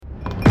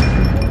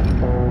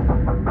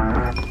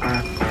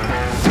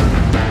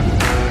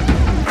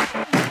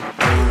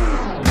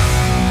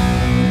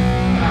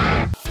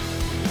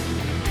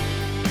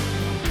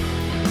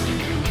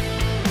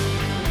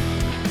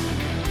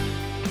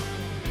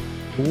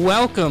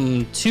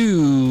Welcome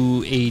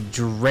to a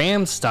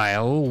Dram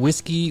style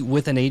whiskey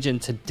with an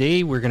agent.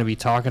 Today we're going to be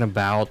talking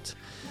about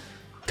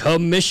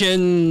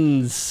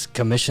commissions.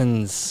 Man,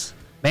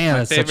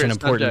 that's such an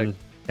important.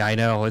 I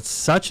know, it's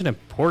such an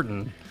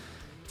important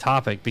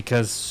topic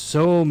because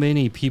so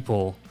many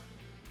people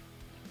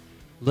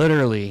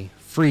literally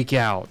freak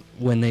out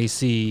when they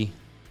see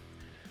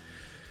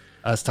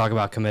us talk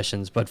about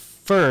commissions. But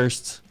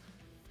first,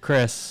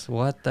 Chris,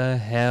 what the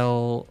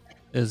hell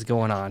is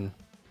going on?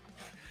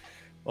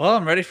 Well,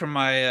 I'm ready for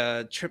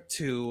my trip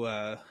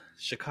to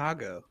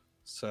Chicago.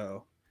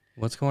 So,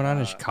 what's going on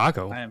in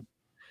Chicago?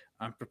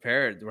 I'm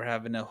prepared. We're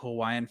having a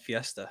Hawaiian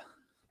fiesta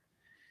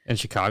in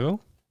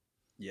Chicago.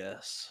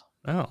 Yes.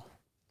 Oh,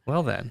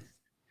 well then.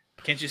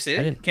 Can't you see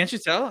it? Can't you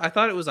tell? I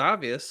thought it was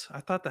obvious. I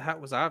thought the hat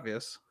was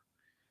obvious.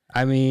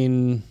 I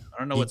mean, I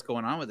don't know what's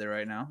going on with it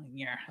right now.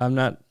 Yeah.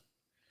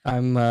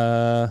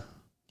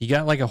 You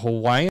got like a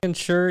Hawaiian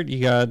shirt.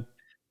 You got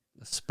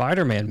a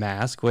Spider-Man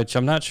mask, which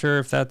I'm not sure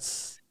if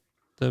that's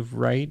the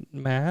right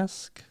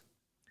mask.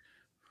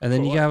 And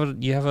then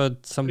you have a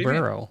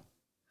sombrero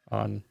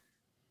on.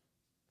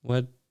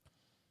 What?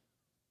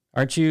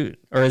 Aren't you?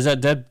 Or is that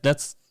dead?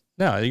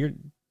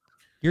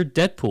 You're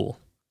Deadpool.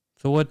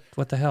 So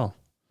what the hell?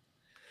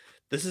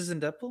 This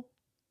isn't Deadpool?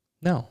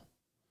 No.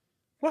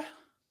 What?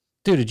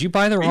 Dude, did you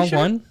buy the wrong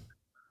one?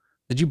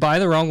 Did you buy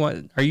the wrong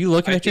one? Are you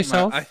looking at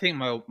yourself? I think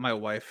my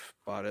wife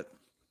bought it.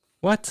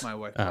 What? My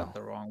wife bought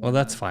the wrong one. Well,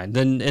 that's fine.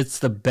 Then it's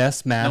the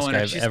best mask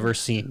I've ever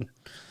seen.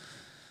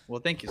 Well,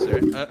 thank you,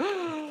 sir.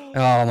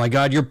 Oh my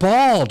God, you're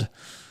bald.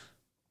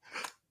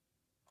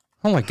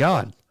 Oh my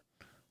God.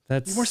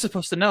 You were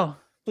supposed to know.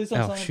 Please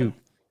don't. Oh shoot.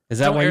 Is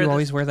that why you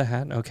always wear the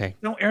hat? Okay.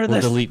 Don't air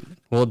this.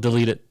 We'll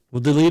delete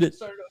it.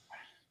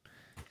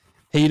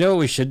 Hey, you know what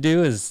we should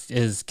do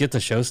is get the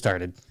show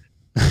started.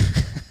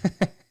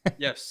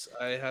 Yes,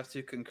 I have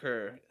to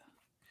concur.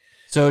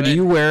 So do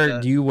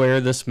you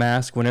wear this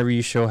mask whenever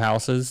you show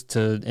houses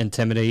to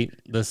intimidate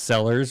the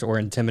sellers or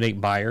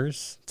intimidate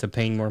buyers to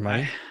paying more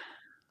money?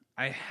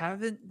 I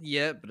haven't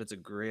yet, but it's a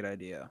great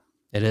idea.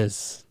 It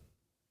is.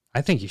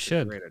 I think you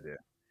should. Great idea.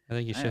 I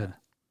think you should.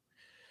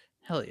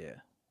 Hell yeah.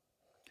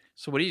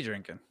 So what are you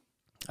drinking?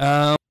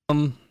 So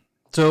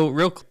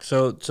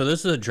this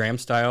is a Dram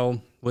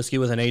style whiskey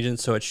with an agent,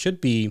 so it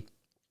should be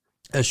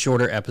a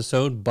shorter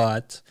episode,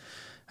 but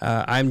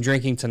I'm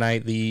drinking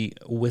tonight the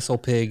Whistle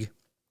Pig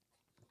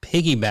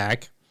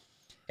Piggyback.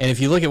 And if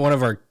you look at one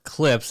of our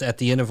clips at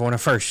the end of one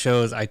of our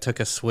shows, I took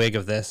a swig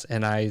of this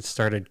and I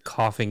started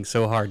coughing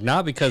so hard.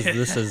 Not because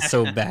this is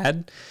so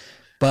bad,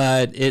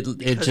 but it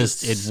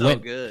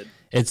went good.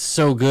 It's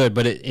so good,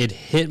 but it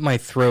hit my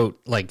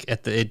throat like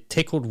it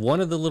tickled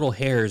one of the little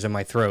hairs in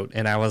my throat,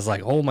 and I was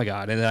like, "Oh my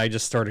God!" And then I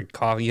just started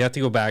coughing. You have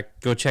to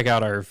go check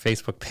out our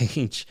Facebook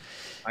page.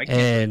 I can't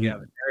believe you have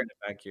a hair in the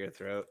back of your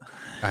throat.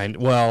 I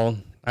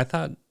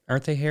thought,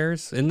 aren't they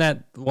hairs? Isn't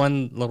that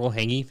one little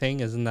hangy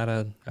thing? Isn't that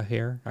a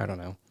hair? I don't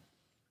know.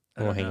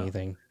 Little hangy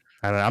thing.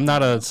 I don't know. I'm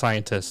not a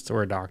scientist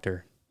or a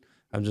doctor.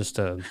 I'm just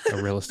a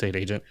real estate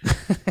agent.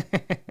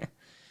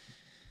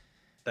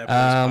 That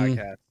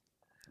podcast.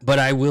 But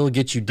I will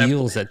get you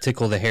deals that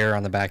tickle the hair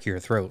on the back of your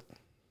throat.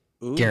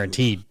 Ooh.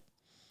 Guaranteed.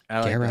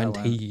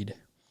 Guaranteed.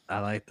 I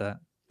like that.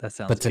 That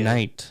sounds good. But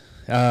tonight,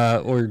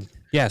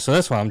 so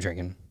that's what I'm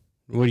drinking.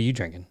 What are you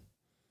drinking?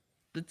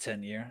 The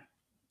 10-year.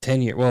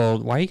 10-year. Well,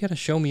 why you got to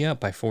show me up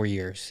by 4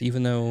 years,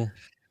 even though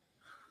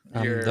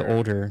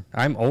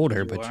I'm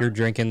older, but you're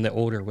drinking the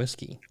older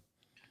whiskey.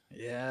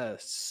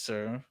 Yes,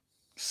 sir.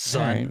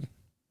 Son. Right.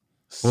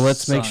 Well,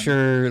 let's make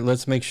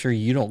sure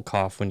you don't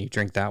cough when you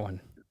drink that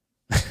one.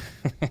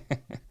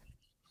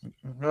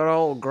 Good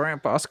old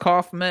grandpa's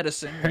cough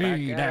medicine.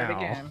 Hey,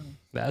 now.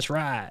 That's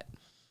right.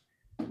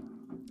 All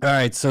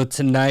right, so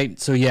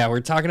tonight,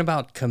 we're talking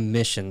about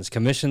commissions.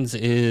 Commissions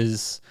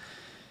is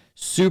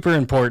super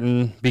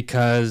important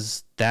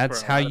because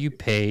that's how you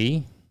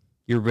pay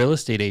your real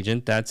estate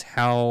agent. That's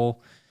how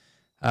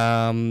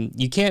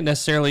you can't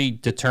necessarily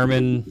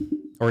determine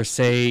or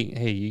say,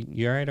 "Hey,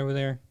 you all right over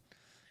there?"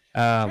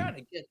 I'm trying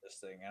to get this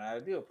thing, and I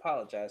do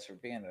apologize for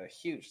being a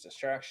huge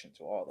distraction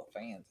to all the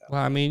fans.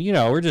 Well, I mean,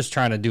 we're just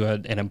trying to do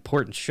an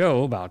important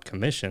show about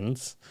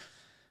commissions.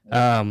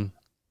 Yeah.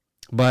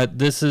 But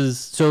this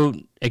is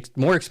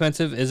more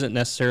expensive isn't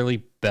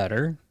necessarily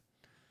better.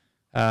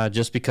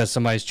 Just because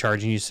somebody's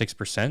charging you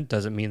 6%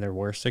 doesn't mean they're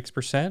worth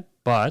 6%.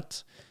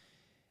 But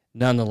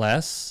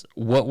nonetheless,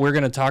 what we're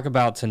going to talk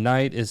about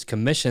tonight is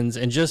commissions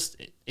and just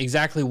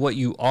exactly what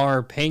you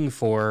are paying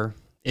for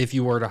if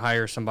you were to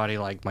hire somebody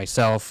like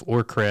myself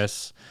or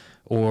Chris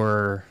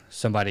or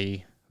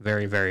somebody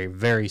very, very,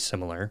 very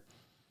similar.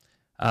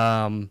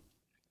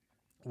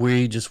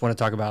 We just want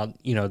to talk about,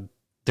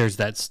 there's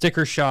that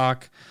sticker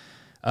shock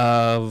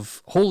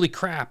of, holy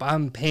crap,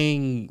 I'm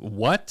paying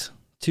what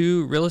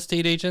to real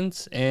estate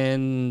agents,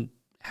 and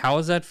how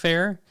is that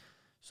fair?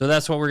 So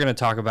that's what we're going to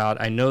talk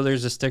about. I know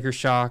there's a sticker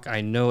shock.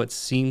 I know it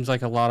seems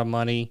like a lot of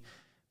money,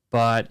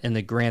 but in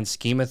the grand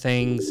scheme of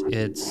things,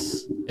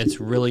 it's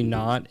really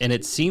not. And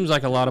it seems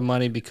like a lot of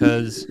money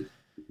because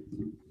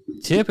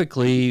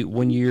typically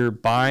when you're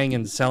buying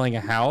and selling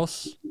a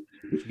house,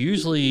 it's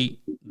usually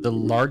the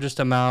largest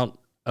amount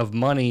of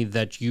money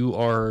that you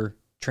are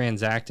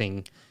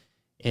transacting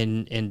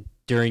in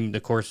during the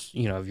course,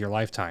 of your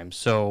lifetime.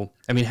 So,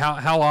 I mean,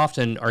 how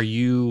often are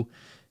you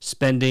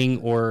spending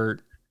or,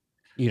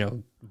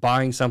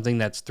 buying something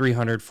that's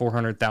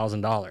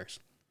 $300,000-$400,000?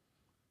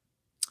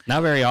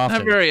 Not very Not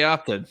often. very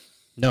often.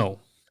 No.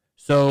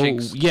 So,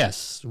 Jinx.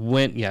 yes,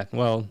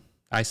 well,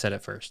 I said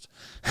it first.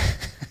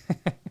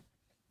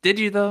 Did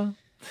you though?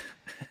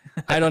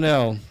 I don't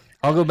know.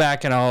 I'll go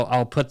back and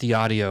I'll put the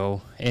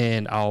audio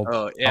and Oh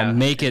I'll yeah,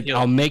 make and it.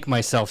 I'll make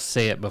myself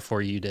say it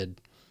before you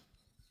did.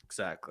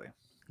 exactly.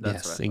 That's what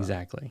Yes, I thought.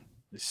 exactly.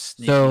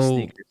 Sneaky So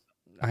sneakers.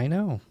 I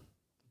know,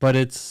 but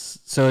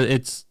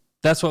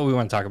that's what we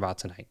want to talk about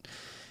tonight.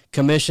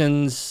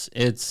 Commissions.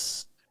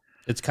 It's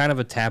kind of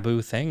a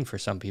taboo thing for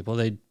some people.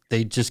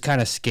 They just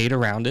kind of skate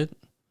around it,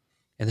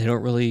 and they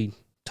don't really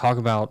talk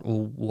about,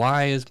 well,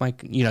 why is my,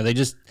 they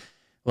just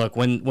look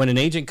when an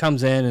agent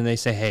comes in and they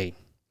say, hey,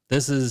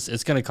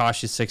 it's going to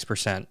cost you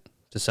 6%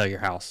 to sell your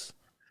house.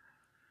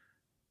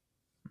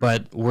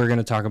 But we're going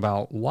to talk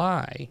about,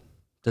 why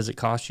does it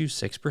cost you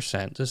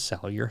 6% to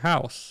sell your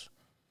house?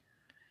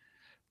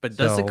 But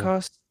does it So,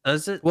 cost?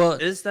 Does it? well,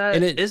 Is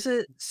and that? Is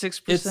it it's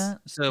 6%?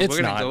 So we're it's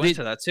gonna not. go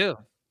into that too.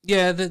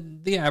 Yeah,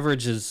 the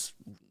average is,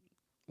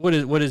 what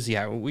is the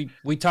average?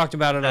 We talked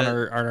about it on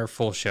Uh, our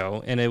full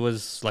show, and it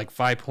was like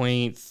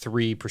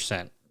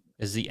 5.3%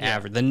 is the yeah,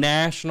 average, the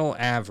national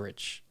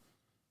average.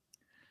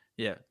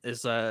 yeah.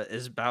 Is a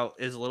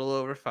little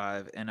over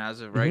 5, and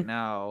as of right Hmm.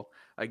 now,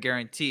 I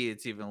guarantee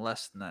it's even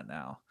less than that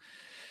now.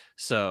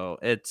 So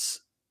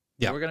it's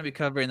Yeah, we're gonna be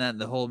covering that in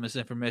the whole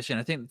misinformation.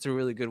 I think it's a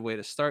really good way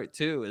to start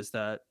too. Is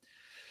that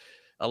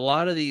a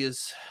lot of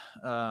these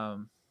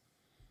um,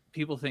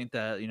 people think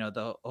that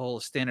the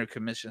whole standard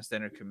commission,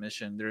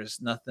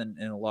 there's nothing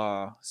in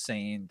law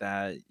saying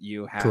that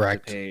you have to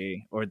correct.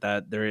 pay or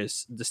that there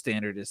is the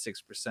standard is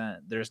 6%.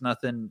 There's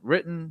nothing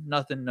written,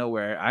 nothing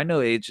nowhere. I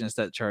know agents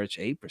that charge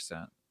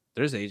 8%.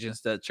 There's agents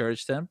that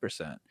charge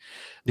 10%.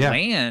 Yeah,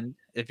 Land,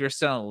 if you're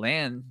selling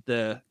land,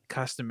 the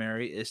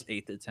customary is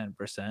 8 to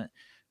 10%.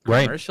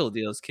 right. Commercial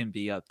deals can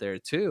be up there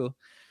too.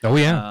 Oh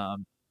yeah,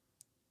 um,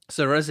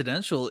 so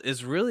residential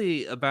is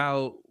really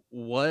about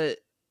what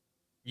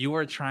you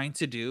are trying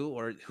to do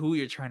or who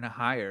you're trying to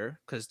hire,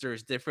 because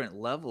there's different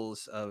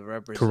levels of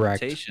correct.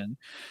 representation.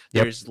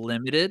 Yep. There's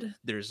limited,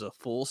 there's a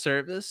full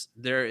service,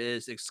 there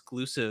is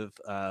exclusive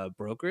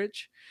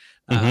brokerage.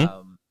 Mm-hmm.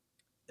 um,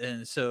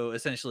 and so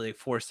essentially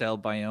for sale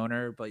by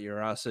owner, but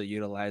you're also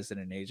utilizing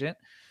an agent.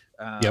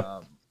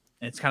 Yep.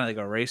 It's kind of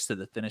like a race to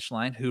the finish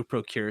line, who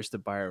procures the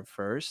buyer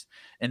first.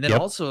 And then Yep.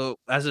 also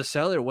as a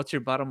seller, what's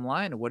your bottom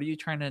line? What are you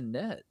trying to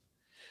net?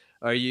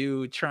 Are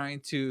you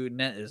trying to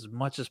net as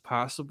much as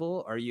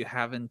possible? Are you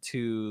having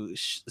to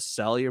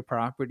sell your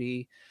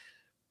property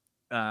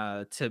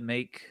to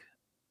make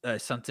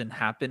something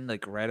happen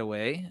like right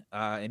away,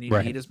 and you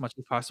Right. need as much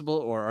as possible?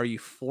 Or are you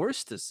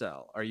forced to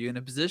sell? Are you in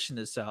a position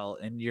to sell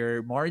and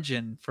your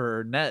margin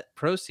for net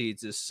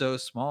proceeds is so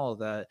small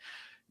that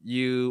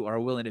you are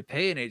willing to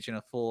pay an agent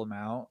a full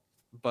amount,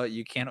 but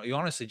you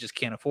honestly just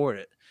can't afford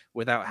it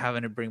without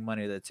having to bring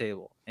money to the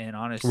table? And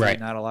honestly, Right.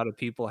 not a lot of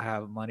people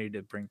have money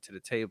to bring to the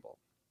table.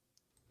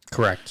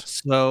 Correct.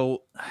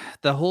 So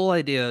the whole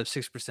idea of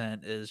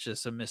 6% is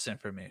just a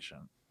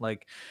misinformation.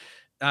 Like,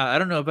 I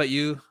don't know about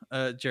you,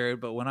 Jared,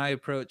 but when I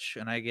approach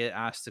and I get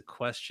asked a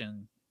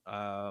question,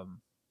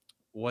 um,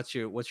 what's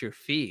your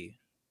fee?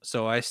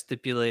 So I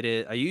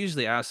stipulated. I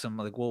usually ask them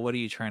like, well, what are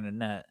you trying to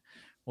net?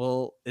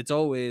 Well, it's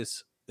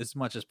always as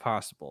much as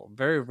possible.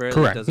 Very rarely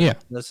Correct. Yeah.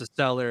 does a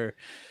seller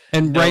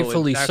And know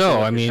rightfully exactly so.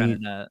 what I they're trying to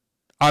mean, net.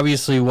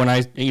 obviously,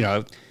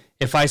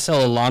 if I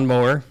sell a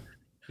lawnmower,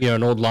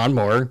 an old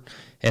lawnmower,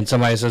 and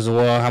somebody says,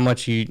 well, how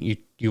much you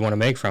want to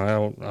make from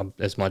it?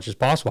 As much as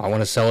possible. I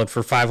want to sell it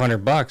for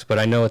 $500, but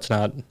I know it's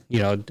not,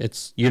 you're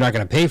not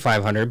going to pay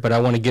 500, but I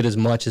want to get as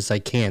much as I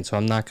can. So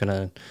I'm not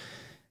gonna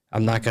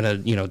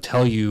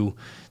tell you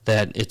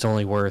that it's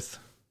only worth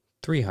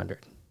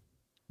 300.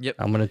 Yep.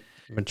 I'm gonna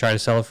try to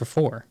sell it for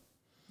 4.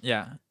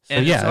 Yeah. So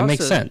And it's yeah, it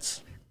makes also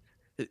sense.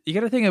 you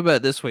got to think about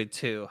it this way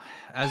too.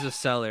 As a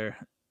seller,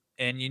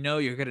 and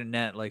you're gonna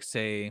net like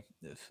say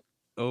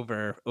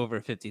over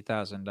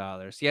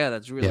 $50,000. Yeah,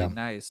 that's really Yeah.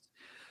 nice.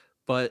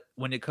 But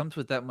when it comes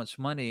with that much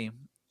money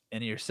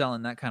and you're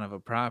selling that kind of a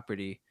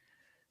property,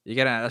 you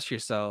gotta ask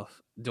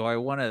yourself, do I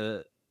want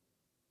to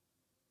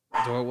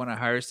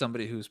hire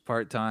somebody who's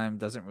part time,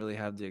 doesn't really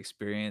have the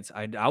experience?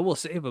 I will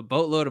save a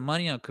boatload of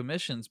money on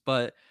commissions,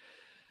 but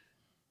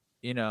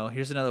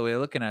here's another way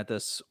of looking at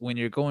this. When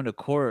you're going to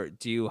court,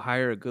 do you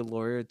hire a good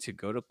lawyer to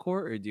go to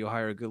court or do you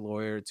hire a good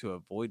lawyer to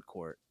avoid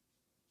court?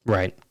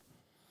 Right.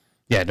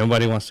 Yeah.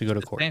 Nobody wants to go to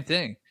The court. same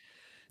thing.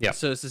 Yeah.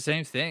 So it's the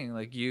same thing.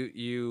 Like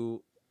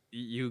you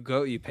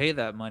pay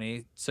that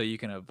money so you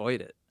can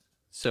avoid it.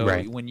 So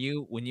Right. when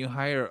you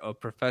hire a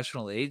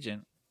professional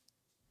agent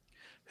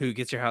who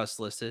gets your house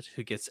listed,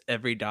 who gets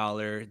every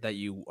dollar that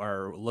you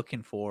are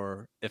looking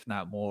for, if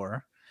not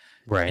more,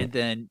 Right. and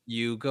then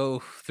you go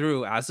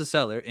through as a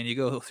seller, and you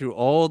go through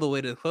all the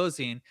way to the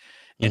closing,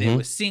 and it Mm-hmm.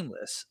 was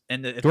seamless.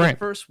 And Right. if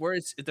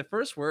the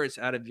first words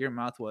out of your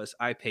mouth was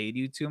 "I paid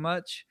you too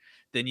much,"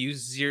 then you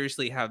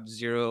seriously have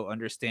zero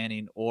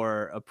understanding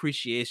or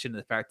appreciation of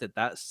the fact that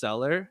that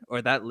seller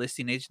or that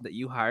listing agent that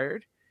you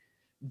hired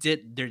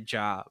did their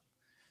job.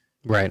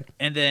 Right.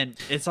 And then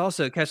it's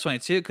also catch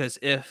 22 because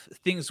if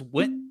things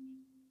went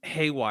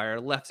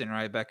haywire left and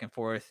right, back and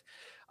forth,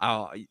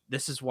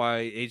 this is why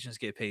agents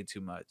get paid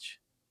too much.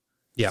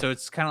 Yeah. So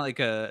it's kind of like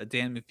a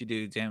damn if you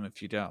do, damn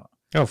if you don't.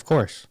 Oh, of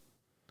course.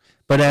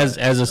 But as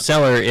a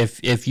seller,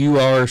 if you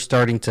are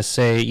starting to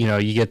say,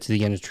 you get to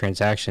the end of the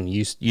transaction,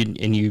 you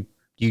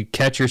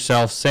catch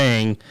yourself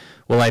saying,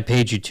 "Well, I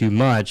paid you too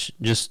much,"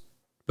 just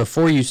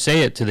before you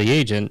say it to the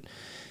agent,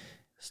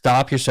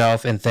 stop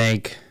yourself and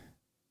think,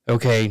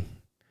 "Okay,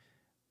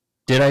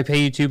 did I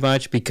pay you too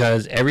much?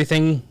 Because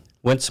everything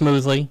went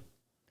smoothly.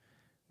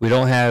 We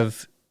don't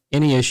have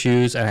any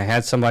issues, and I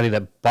had somebody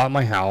that bought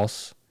my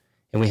house,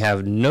 and we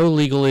have no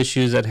legal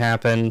issues that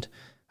happened.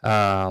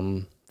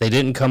 They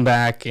didn't come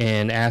back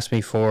and ask me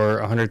for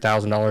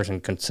 $100,000 in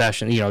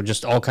concession,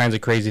 just all kinds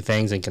of crazy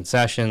things and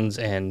concessions,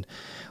 and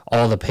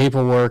all the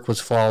paperwork was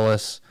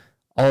flawless,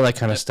 all that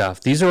kind of stuff.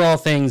 These are all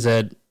things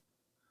that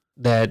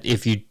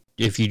if you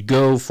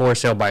go for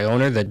sale by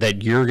owner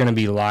that you're going to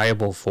be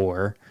liable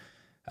for.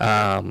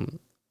 The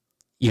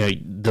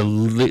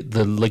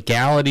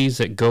legalities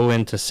that go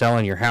into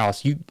selling your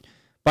house.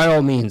 By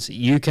all means,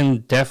 you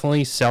can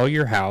definitely sell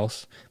your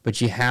house, but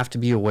you have to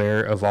be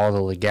aware of all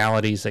the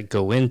legalities that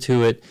go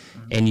into it,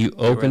 and you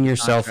open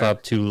yourself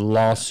up to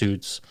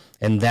lawsuits,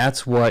 and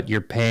that's what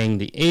you're paying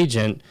the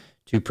agent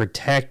to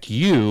protect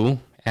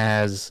you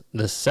as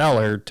the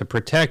seller, to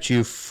protect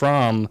you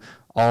from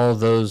all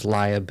those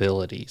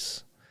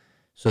liabilities.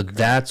 So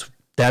that's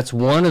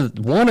one of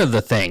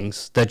the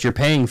things that you're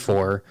paying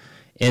for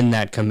in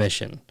that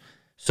commission.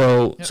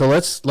 So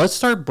let's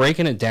start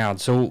breaking it down.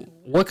 So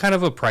what kind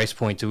of a price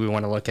point do we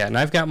want to look at? And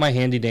I've got my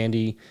handy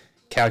dandy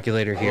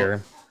calculator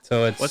here.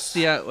 So it's what's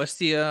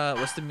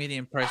the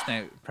median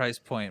price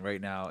point right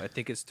now? I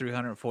think it's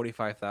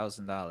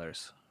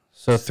 $345,000.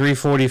 So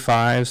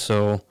 345.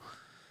 So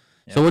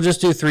we'll just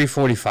do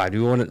 345.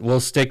 We'll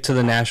stick to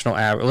the national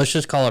average. Let's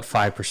just call it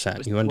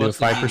 5%. You want to do a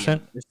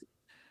 5%?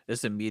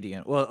 It's a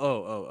median.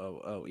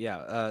 Well,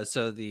 yeah.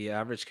 So the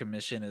average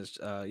commission is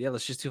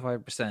let's just do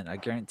 5%. I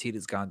guaranteed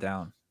it's gone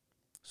down.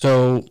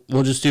 So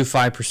we'll just do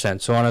 5%.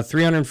 So on a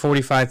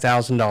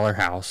 $345,000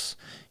 house,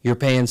 you're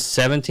paying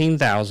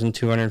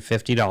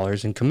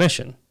 $17,250 in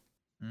commission.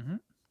 Mm-hmm.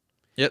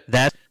 Yep.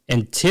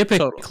 And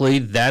typically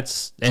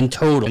that's in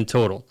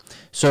total.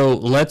 So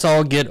let's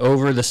all get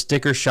over the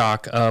sticker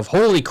shock of,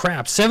 holy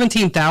crap,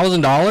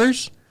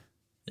 $17,000?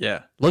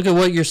 Yeah. Look at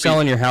what you're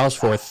selling your house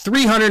for.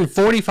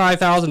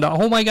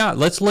 $345,000. Oh my God.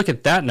 Let's look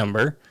at that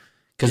number,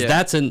 because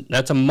that's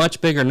a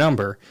much bigger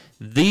number.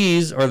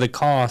 These are the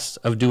costs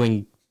of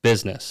doing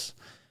business.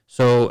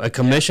 So a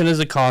commission is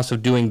a cost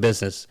of doing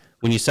business.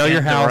 When you sell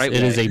your house, it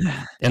is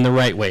in the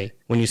right way.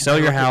 When you sell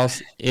your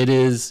house, it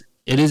is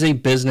a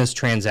business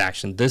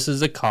transaction. This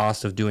is the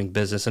cost of doing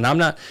business.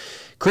 And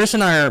Chris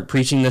and I aren't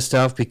preaching this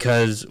stuff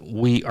because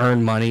we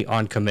earn money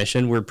on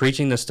commission. We're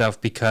preaching this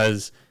stuff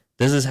because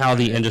this is how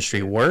the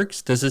industry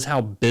works. This is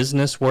how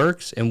business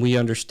works, and we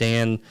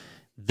understand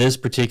this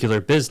particular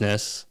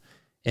business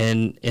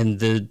and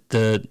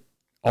the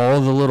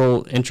all the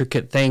little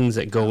intricate things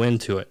that go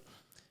into it.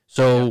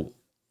 So,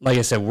 like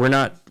I said, we're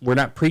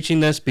not preaching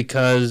this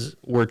because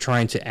we're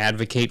trying to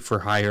advocate for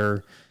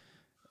higher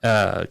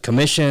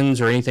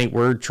commissions or anything.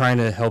 We're trying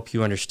to help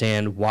you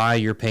understand why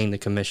you're paying the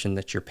commission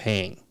that you're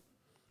paying.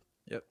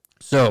 Yep.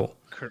 So,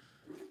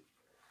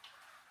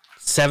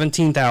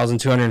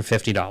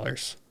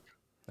 $17,250.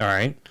 All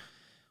right.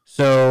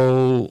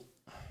 So,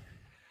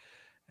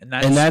 and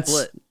that's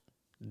split.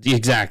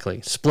 Exactly,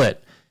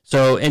 split.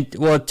 So,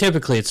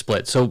 typically it's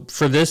split. So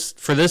for this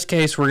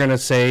case, we're going to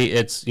say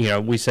it's,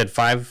 we said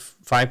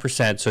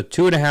 5%. So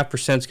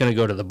 2.5% is going to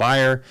go to the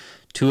buyer.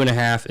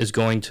 2.5% is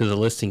going to the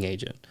listing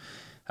agent.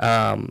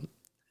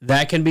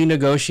 That can be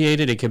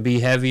negotiated. It could be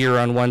heavier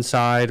on one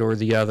side or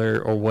the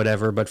other or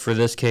whatever. But for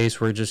this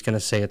case, we're just going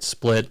to say it's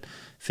split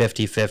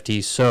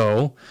 50-50.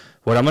 So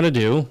what I'm going to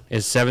do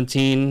is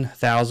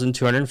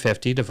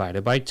 17,250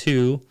 divided by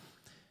 2.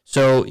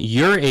 So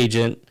your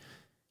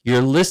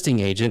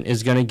listing agent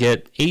is going to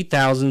get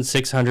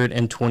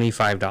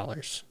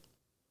 $8,625.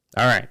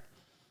 All right.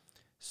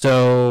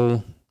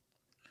 So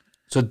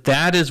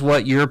that is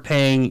what you're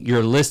paying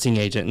your listing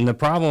agent. And the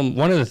problem,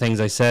 one of the things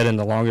I said in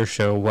the longer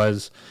show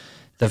was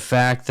the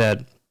fact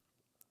that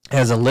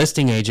as a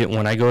listing agent,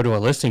 when I go to a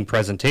listing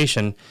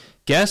presentation,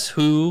 guess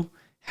who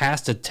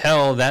has to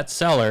tell that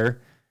seller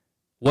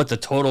what the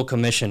total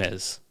commission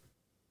is?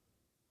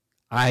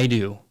 I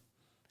do.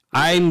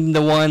 I'm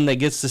the one that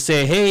gets to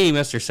say, hey,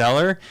 Mr.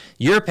 Seller,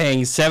 you're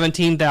paying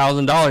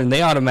 $17,000. And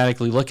they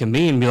automatically look at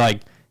me and be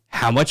like,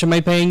 how much am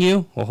I paying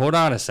you? Well, hold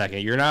on a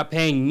second. You're not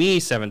paying me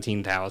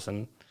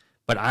 $17,000,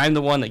 but I'm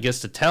the one that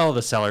gets to tell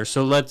the seller.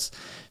 So that's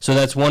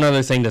one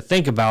other thing to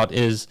think about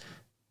is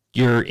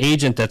your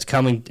agent that's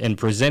coming and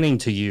presenting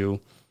to you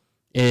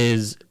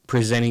is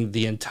presenting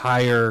the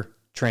entire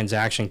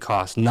transaction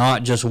cost,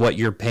 not just what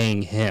you're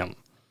paying him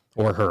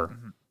or her.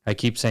 Mm-hmm. I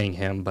keep saying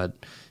him,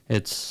 but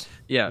it's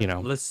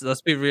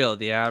let's be real.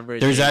 The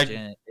average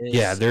agent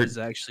is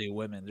actually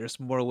women. There's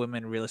more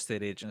women real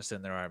estate agents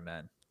than there are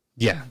men.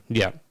 Yeah.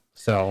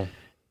 So,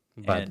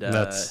 but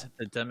that's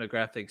the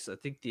demographics. I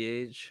think the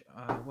age.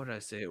 What did I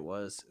say it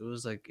was? It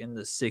was like in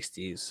the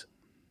 60s,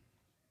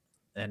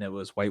 and it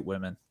was white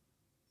women.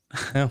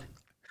 Oh.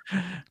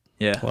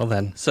 Yeah. Well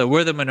then. So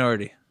we're the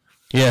minority.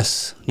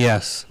 Yes.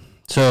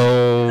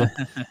 So,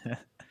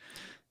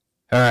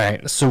 all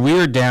right. So we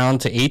are down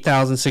to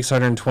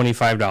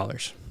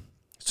 $8,625.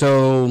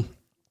 So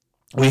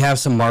we have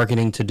some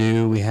marketing to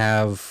do. We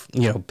have,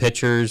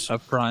 pictures.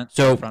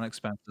 Upfront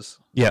expenses.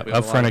 Yeah,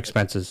 upfront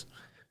expenses.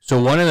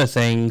 So one of the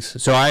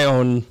things, so I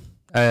own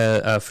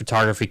a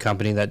photography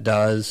company that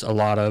does a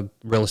lot of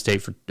real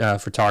estate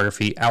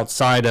photography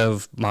outside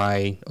of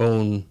my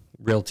own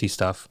realty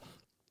stuff.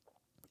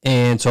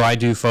 And so I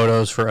do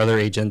photos for other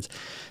agents.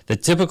 The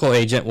typical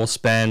agent will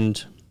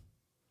spend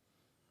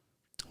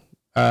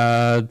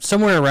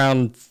somewhere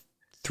around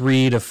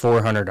 $300 to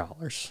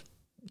 $400.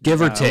 Give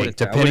or take,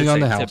 depending on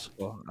the house.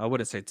 I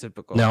wouldn't say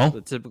typical. No,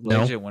 the typical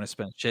agent want to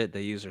spend shit.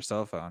 They use their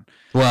cell phone.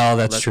 Well,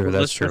 that's true.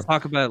 Let's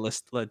talk about it.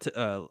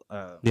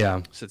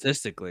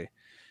 Statistically,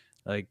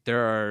 like there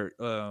are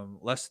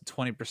less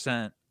than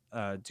 20%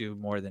 do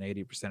more than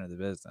 80% of the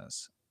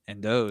business,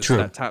 and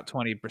that top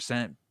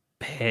 20%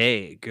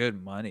 pay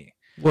good money.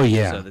 Well,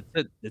 yeah. So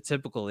the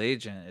typical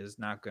agent is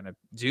not going to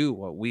do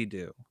what we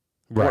do,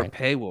 right? Or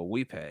pay what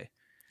we pay.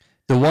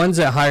 The ones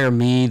that hire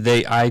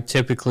me, I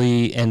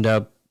typically end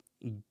up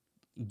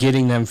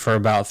getting them for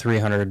about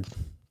 $300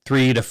 to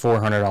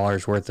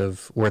 $400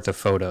 worth of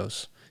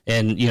photos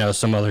and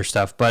some other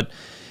stuff. But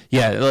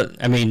yeah,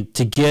 I mean,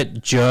 to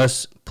get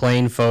just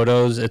plain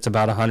photos, it's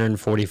about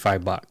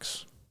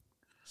 $145.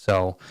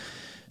 So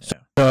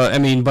I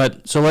mean,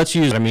 so let's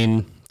use. I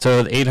mean,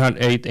 so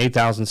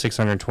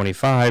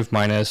 8,625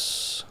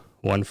 minus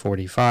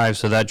 145,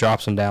 so that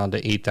drops them down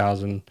to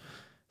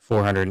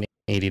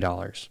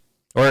 $8,480.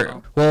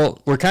 Well,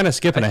 we're kind of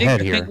skipping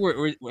ahead here. I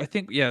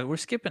think we're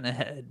skipping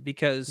ahead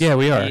because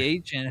we are. The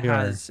agent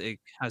has to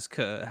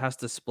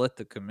split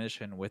the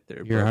commission with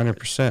their. You're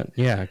 100%.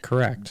 Yeah,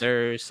 correct.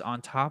 There's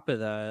on top of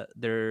that.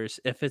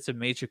 If it's a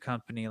major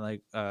company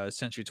like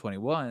Century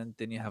 21,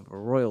 then you have a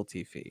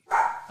royalty fee.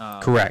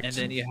 Correct. And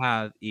then you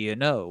have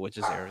E&O, which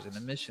is errors and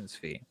omissions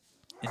fee,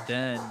 and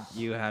then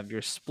you have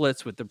your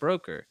splits with the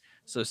broker.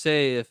 So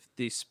say if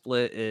the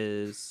split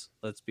is,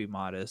 let's be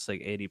modest,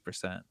 like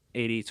 80%,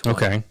 80-20.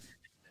 Okay.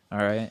 All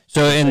right.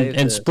 So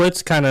and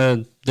splits kind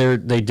of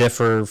they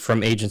differ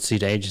from agency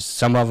to agency.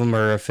 Some of them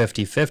are a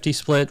 50-50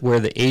 split where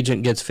the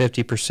agent gets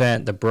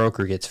 50%, the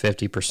broker gets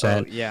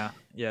 50%. Oh, yeah,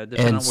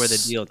 depending on where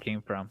the deal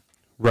came from.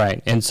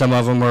 Right, and some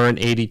of them are an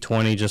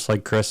 80-20, just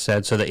like Chris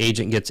said. So the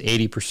agent gets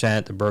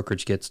 80%, the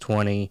brokerage gets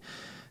 20%,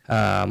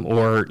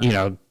 or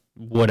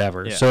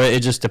whatever. Yeah. So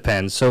it just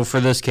depends. So for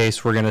this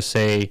case, we're gonna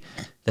say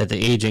that the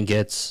agent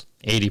gets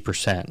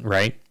 80%,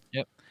 right?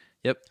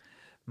 Yep.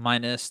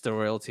 Minus the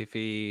royalty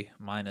fee,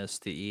 minus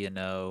the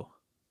E&O,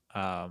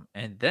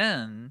 and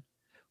then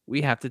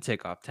we have to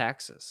take off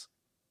taxes.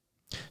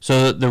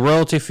 So the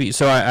royalty fee.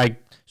 So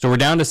so we're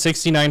down to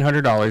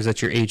 $6,900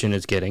 that your agent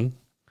is getting.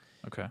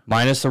 Okay.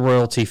 Minus the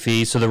royalty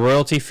fee. So the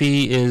royalty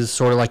fee is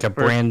sort of like a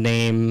brand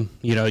name.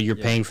 You're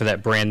paying for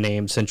that brand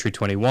name, Century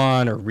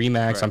 21 or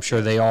Remax. Right, I'm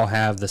sure they all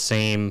have the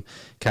same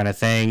kind of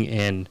thing.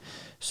 And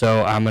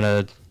so I'm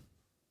gonna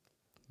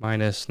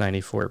minus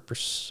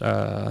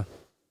 94%.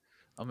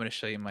 I'm going to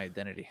show you my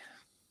identity.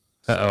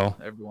 So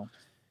everyone.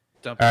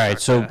 All right.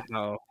 So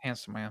how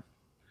handsome I am.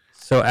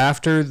 So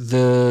after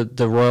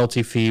the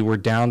royalty fee, we're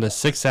down to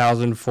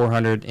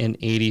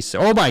 $6,480.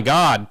 Oh my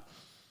God.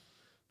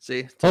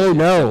 See? Oh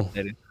no.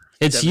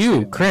 It's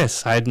you,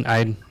 Chris. I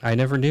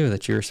never knew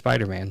that you were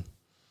Spider-Man.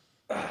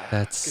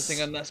 That's good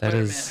thing I'm not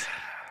Spider-Man.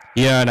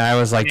 Yeah, and I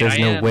was like, there's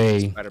no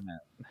way. Spider-Man.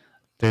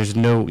 There's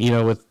no,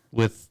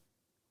 with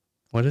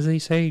what does he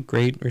say?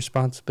 Great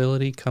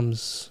responsibility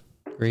comes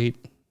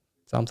great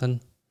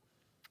something.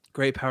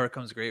 Great power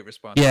comes great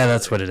responsibility. Yeah,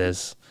 that's what it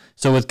is.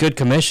 So with good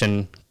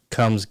commission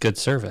comes good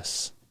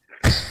service.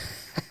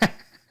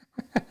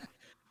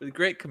 With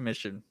great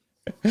commission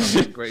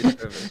comes great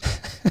service.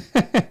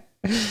 All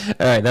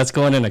right, that's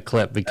going in a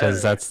clip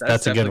because that's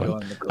a good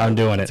one. I'm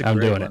doing it. I'm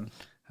doing it.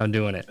 That's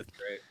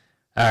great.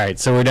 All right,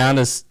 so we're down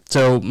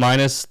to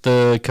minus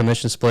the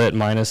commission split,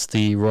 minus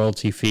the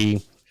royalty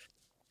fee.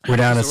 We're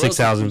down to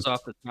 6,000. Comes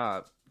off the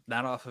top,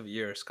 not off of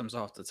yours. Comes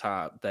off the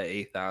top. That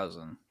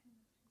 8,000.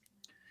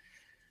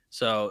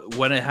 So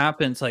when it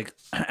happens, like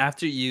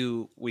after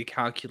we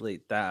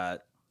calculate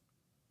that,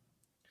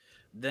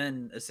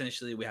 then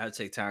essentially we have to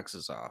take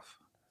taxes off.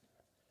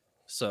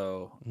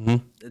 So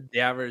the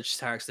average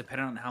tax,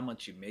 depending on how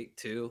much you make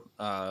too.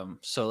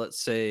 So let's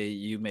say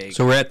you make.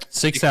 So we're at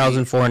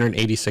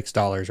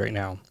 $6,486 right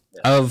now.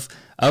 Yeah.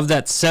 Of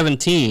that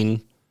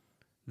 17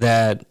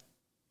 that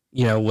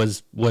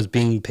was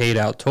being paid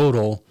out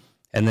total,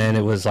 and then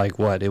it was like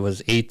what? It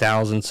was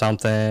 8,000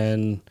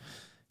 something,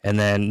 and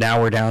then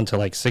now we're down to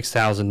like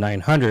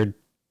 6,900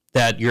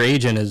 that your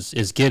agent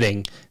is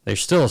getting.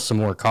 There's still some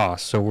more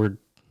costs, so we're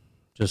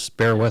just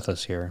bear with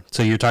us here.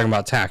 So you're talking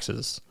about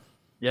taxes.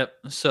 Yep.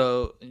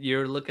 So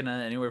you're looking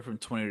at anywhere from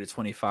 20 to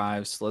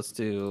 25. So let's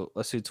do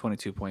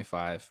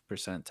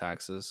 22.5%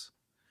 taxes.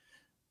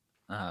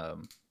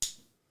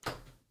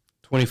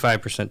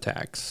 25%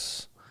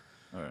 tax.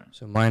 All right.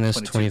 So minus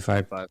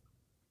 25, 22.5.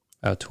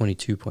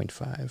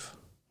 22.5.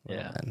 Yeah.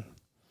 Well,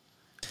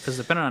 Because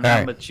depending on All how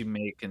right. much you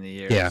make in the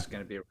year, Yeah. it's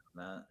going to be around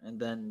that. And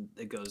then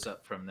it goes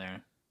up from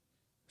there.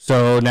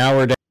 So now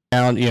we're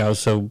down,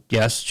 so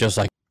yes, just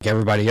like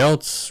everybody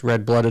else,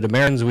 red-blooded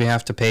Americans, we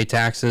have to pay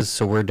taxes.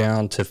 So we're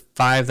down to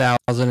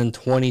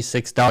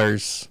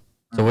 $5,026.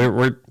 So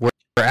we're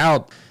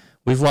out.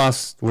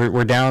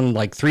 We're down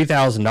like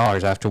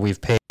 $3,000 after we've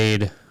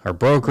paid our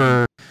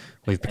broker,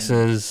 we've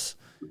taxes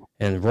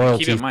and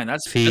royalty Keep in mind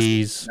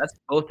fees. that's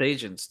both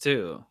agents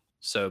too.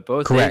 So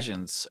both Correct.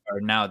 agents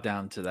are now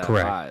down to that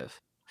Correct.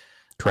 5.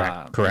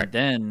 Correct.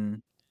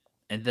 And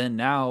then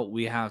now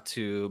we have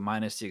to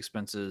minus the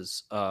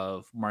expenses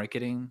of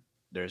marketing.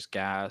 There's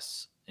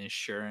gas,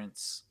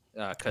 insurance.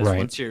 Because Right.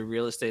 once you're a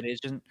real estate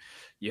agent,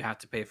 you have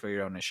to pay for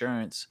your own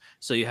insurance.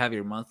 So you have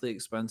your monthly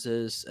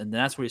expenses, and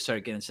that's where you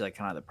start getting into like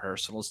kind of the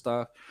personal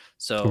stuff.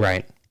 So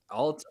Right.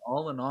 all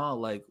in all,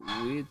 like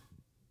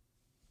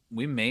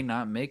we may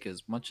not make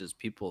as much as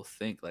people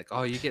think. Like,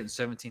 oh, you're getting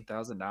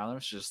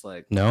 $17,000. Just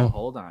like, No.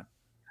 hold on.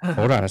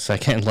 Hold on a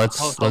second. Let's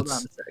Hold on a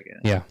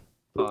second. Yeah.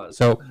 Pause.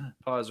 So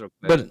Pause real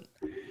quick. But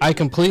I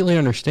completely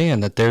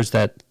understand that there's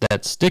that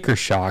sticker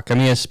shock. I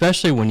mean,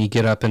 especially when you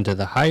get up into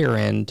the higher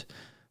end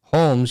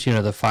homes, the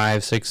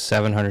 $500,000,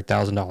 $600,000,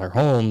 $700,000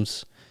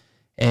 homes.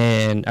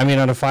 And I mean,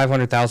 on a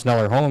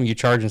 $500,000 home, you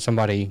charging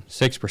somebody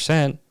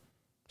 6%,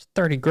 it's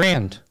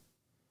 $30,000.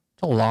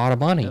 It's a lot of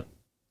money. Yep.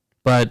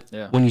 But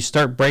Yeah. when you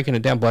start breaking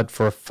it down, but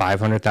for a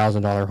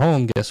 $500,000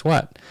 home, guess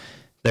what?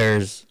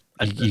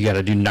 You got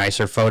to do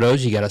nicer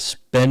photos. You got to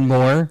spend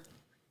more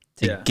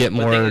to get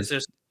more. The thing is,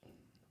 there's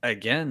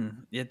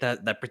again,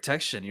 that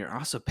protection. You're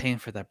also paying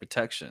for that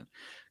protection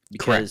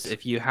because Correct.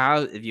 if you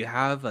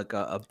have like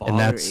a baller And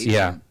that's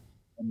agent,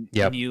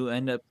 Yep. and you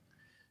end up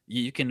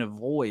you can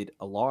avoid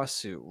a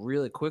lawsuit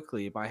really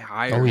quickly by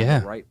hiring yeah.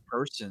 the right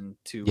person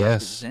to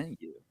Yes.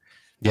 represent you.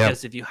 Yep.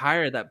 Because if you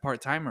hire that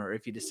part timer, or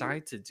if you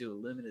decide to do a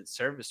limited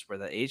service where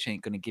the agent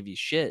ain't going to give you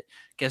shit,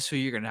 guess who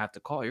you're going to have to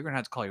call? You're going to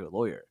have to call your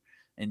lawyer,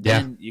 and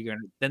Yeah.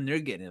 then they're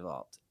getting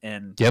involved.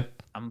 And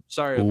Yep. I'm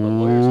sorry, but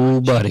lawyers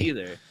aren't cheap buddy.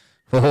 either.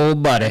 Oh,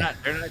 buddy.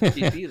 They're not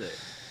cheap either.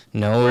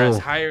 No. Whereas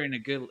hiring a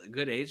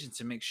good agent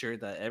to make sure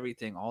that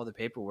everything, all the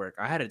paperwork,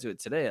 I had to do it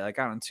today. I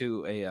got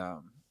into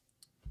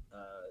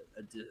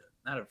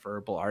not a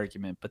verbal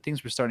argument, but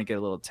things were starting to get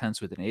a little tense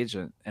with an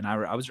agent, and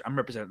I'm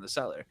representing the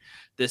seller.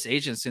 This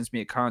agent sends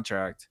me a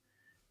contract,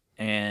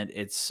 and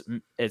it's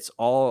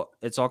all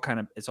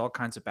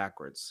kinds of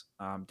backwards.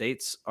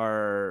 Dates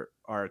are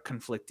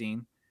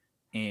conflicting,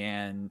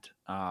 and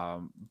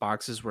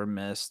boxes were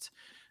missed.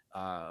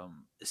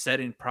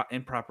 Setting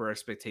improper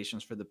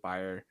expectations for the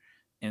buyer,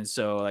 and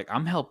so like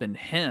I'm helping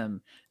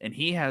him, and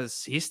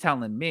he's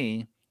telling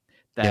me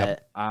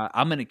that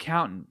I'm an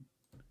accountant,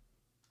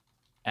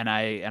 and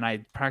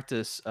I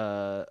practice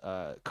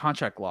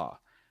contract law,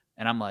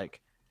 and I'm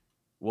like,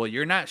 well,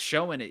 you're not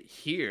showing it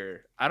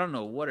here. I don't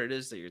know what it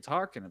is that you're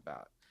talking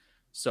about.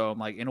 So I'm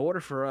like, in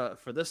order for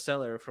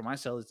my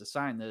sellers to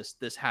sign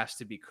this has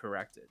to be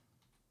corrected.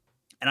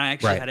 And I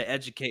actually had to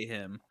educate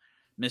him,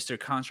 Mr.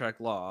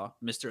 Contract Law,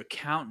 Mr.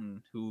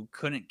 Accountant, who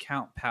couldn't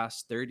count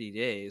past 30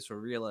 days or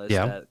realized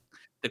that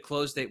the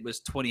close date was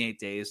 28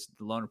 days.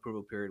 The loan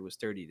approval period was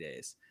 30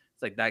 days.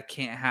 It's like, that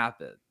can't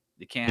happen.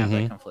 You can't have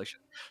that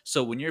confliction.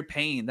 So when you're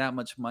paying that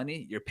much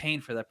money, you're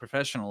paying for that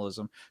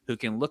professionalism who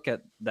can look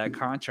at that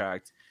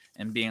contract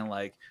and being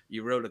like,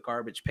 you wrote a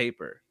garbage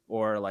paper,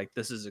 or like,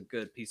 this is a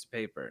good piece of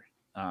paper.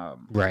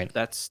 Right.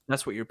 That's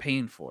what you're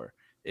paying for.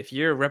 If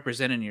you're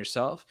representing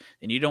yourself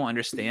and you don't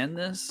understand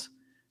this,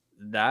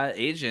 that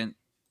agent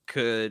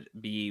could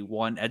be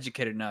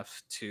educated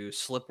enough to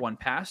slip one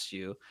past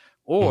you,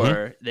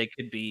 or they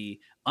could be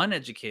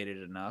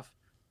uneducated enough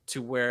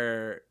to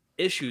where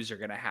issues are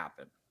going to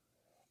happen,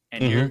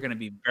 and you're going to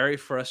be very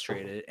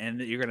frustrated, and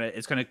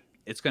it's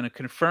going to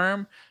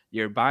confirm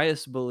your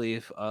biased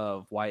belief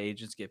of why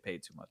agents get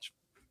paid too much.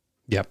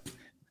 Yep.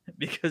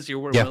 Because you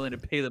weren't willing to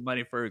pay the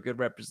money for a good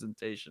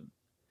representation.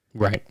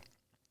 Right.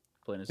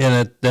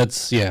 And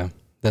that's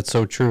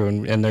so true.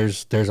 And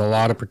there's a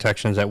lot of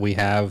protections that we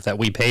have that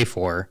we pay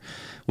for.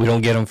 We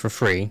don't get them for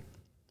free.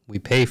 We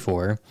pay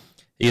for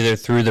either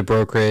through the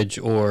brokerage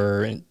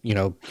or,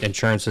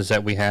 insurances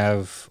that we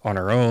have on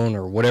our own,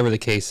 or whatever the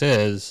case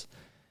is.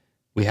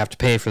 We have to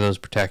pay for those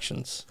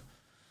protections.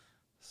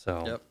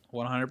 So. Yep,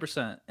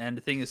 100%. And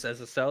the thing is, as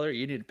a seller,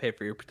 you need to pay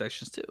for your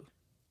protections too.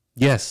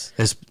 Yes,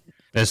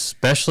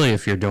 especially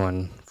if you're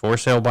doing for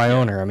sale by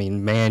owner. I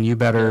mean, man, you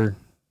better.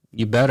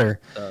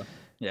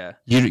 Yeah.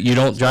 You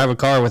don't So drive a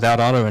car without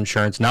auto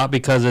insurance, not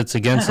because it's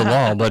against the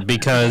law, but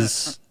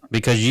because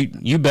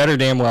you better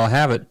damn well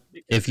have it.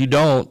 If you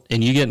don't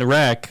and you get in a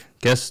wreck,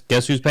 guess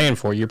who's paying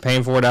for it? You're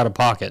paying for it out of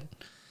pocket,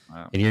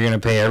 wow, and you're going to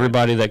pay that's right.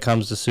 everybody that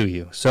comes to sue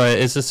you. So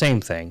it's the same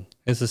thing.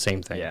 It's the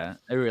same thing. Yeah,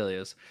 it really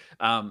is.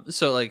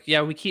 So like,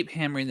 yeah, we keep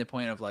hammering the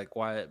point of like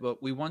why,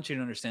 but we want you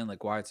to understand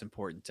like why it's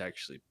important to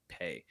actually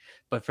pay.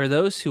 But for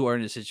those who are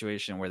in a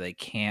situation where they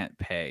can't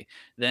pay,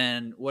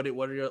 then what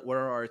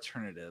are our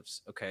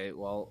alternatives? Okay,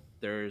 well,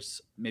 there's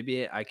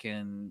maybe I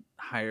can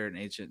hire an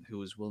agent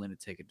who is willing to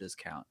take a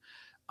discount.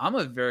 I'm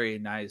a very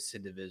nice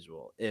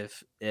individual.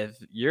 If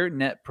your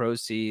net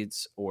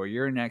proceeds or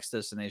your next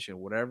destination,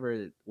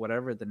 whatever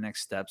the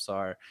next steps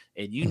are,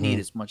 and you need Hmm.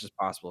 as much as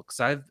possible,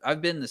 because I've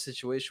been in the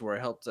situation where I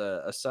helped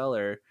a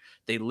seller.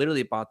 They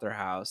literally bought their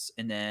house,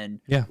 and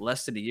then Yeah.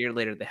 less than a year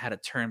later, they had a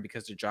turn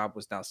because their job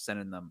was now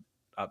sending them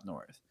up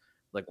north.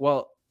 Like,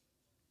 well,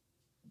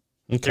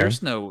 Okay.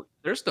 there's no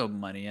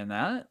money in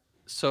that.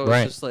 So it's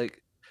Right. just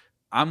like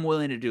I'm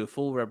willing to do a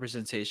full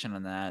representation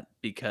on that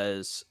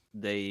because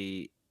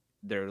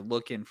they're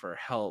looking for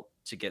help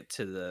to get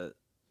to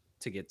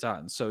get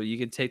done. So you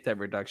can take that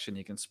reduction,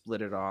 you can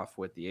split it off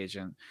with the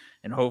agent,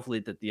 and hopefully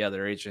that the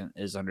other agent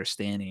is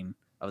understanding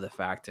of the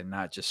fact and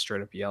not just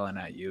straight up yelling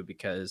at you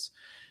because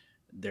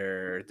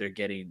they're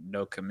getting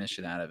no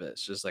commission out of it.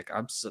 It's just like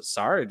I'm so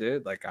sorry,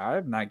 dude. Like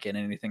I'm not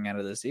getting anything out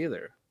of this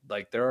either.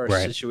 Like there are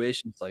Right.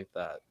 situations like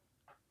that.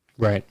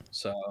 Right.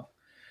 So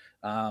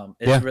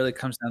it Yeah. really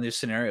comes down to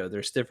scenario.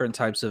 There's different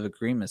types of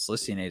agreements,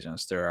 listing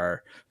agents. There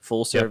are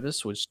full Yep.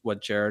 service, which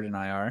what Jared and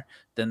I are.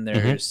 Then Hmm.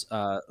 there's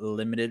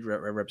limited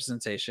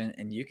representation,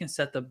 and you can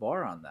set the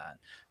bar on that.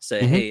 Say,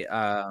 Hmm. hey,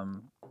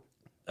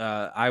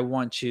 I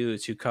want you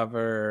to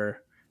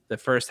cover the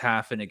first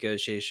half of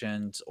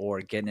negotiations or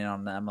getting in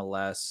on the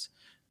MLS,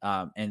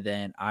 and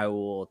then I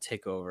will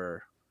take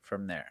over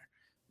from there.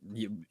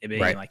 Being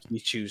Right. like you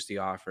choose the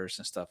offers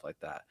and stuff like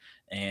that,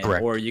 and or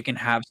Correct. you can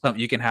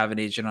have an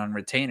agent on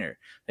retainer.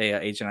 Hey,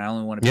 agent, I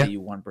only want to pay Yeah. you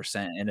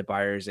 1%, and a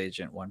buyer's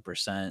agent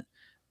 1%,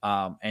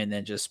 and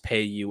then just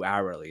pay you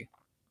hourly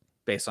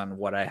based on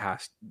what I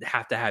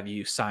have to have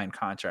you sign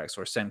contracts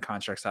or send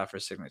contracts out for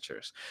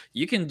signatures.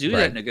 You can do that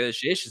Right.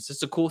 negotiations.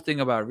 It's a cool thing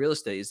about real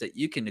estate is that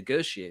you can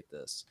negotiate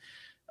this.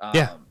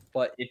 Yeah.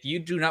 But if you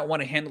do not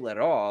want to handle it at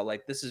all,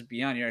 like this is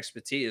beyond your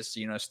expertise,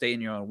 stay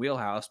in your own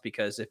wheelhouse.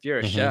 Because if you're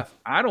a Hmm. chef,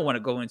 I don't want to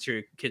go into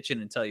your kitchen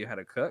and tell you how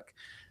to cook.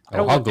 I Oh, don't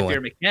I'll want, if go you're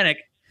in. a mechanic,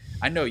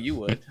 I know you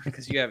would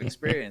because you have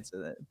experience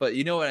in it. But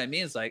you know what I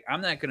mean? It's like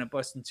I'm not going to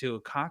bust into a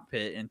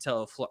cockpit and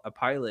tell a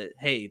pilot,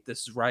 "Hey,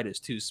 this ride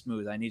is too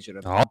smooth. I need you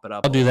to I'll, pump it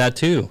up I'll a do little that bit."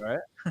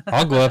 too.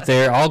 I'll go up Right?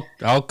 there.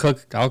 I'll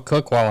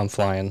cook while I'm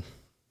flying.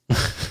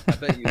 I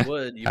bet you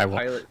would. You I won't.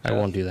 pilot I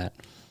won't chef. do that.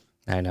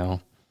 I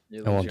know. You I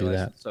lose won't your do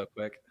that. license so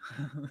quick.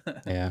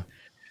 Yeah.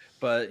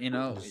 But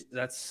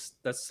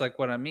that's like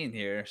what I mean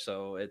here.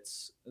 So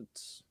it's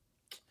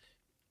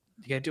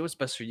you gotta do what's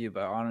best for you.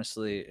 But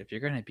honestly, if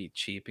you're gonna be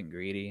cheap and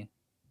greedy,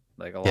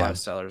 like a lot Yeah. of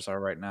sellers are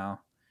right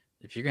now,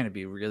 if you're gonna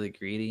be really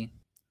greedy,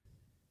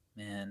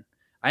 man,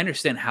 I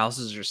understand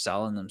houses are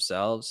selling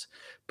themselves,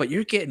 but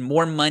you're getting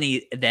more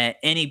money than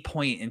any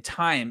point in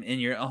time in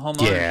your home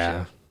Yeah.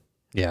 ownership.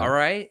 Yeah. All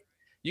right?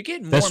 You're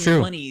getting That's more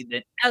true. money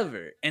than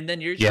ever, and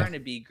then you're Yeah. trying to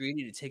be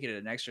greedy to take it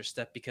an extra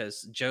step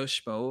because Joe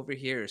Schmo over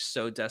here is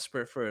so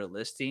desperate for a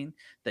listing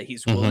that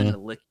he's willing Hmm. to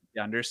lick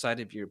the underside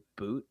of your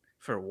boot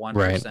for Right.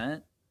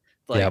 1%.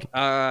 Like,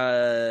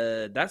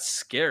 Yep. that's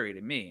scary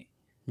to me.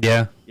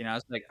 Yeah.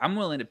 It's like I'm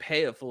willing to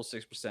pay a full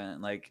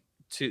 6%, like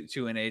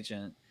to an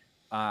agent,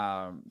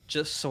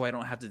 just so I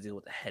don't have to deal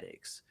with the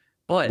headaches.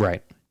 But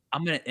Right.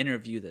 I'm gonna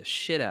interview the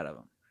shit out of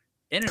them.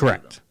 Interview them.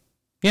 Correct.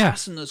 Yeah.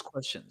 Ask them those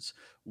questions.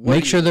 What are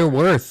Make you sure they're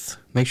worth? worth.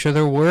 Make sure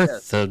they're Yes.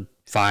 worth the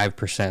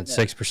 5%, Yeah.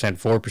 6%,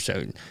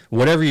 4%,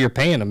 whatever you're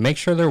paying them. Make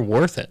sure they're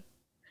worth it.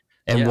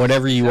 And Yes,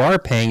 whatever you are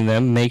exactly. paying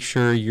them, make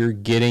sure you're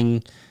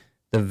getting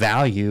the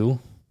value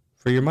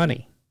for your Mhm.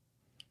 money.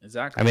 I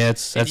Exactly. mean, And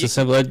that's a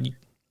simple.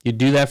 You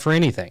do that for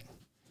anything.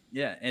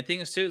 yeah, and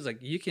thing is too is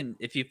like you can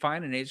if you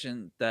find an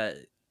agent that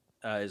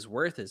is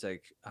worth is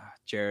like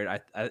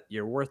Jared,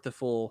 you're worth the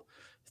full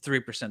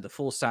 3%, the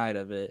full side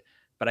of it,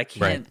 but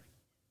Right.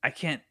 I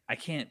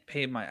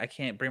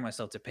can't bring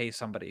myself to pay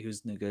somebody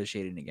who's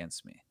negotiating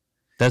against me.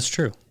 That's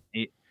true.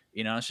 Y-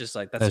 it's just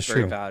like that's a That's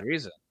very true. valid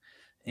reason,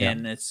 Yeah.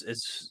 and it's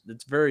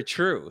very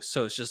true.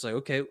 So it's just like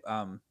okay,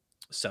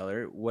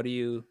 seller, what do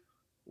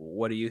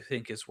you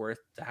think is worth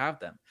to have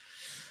them?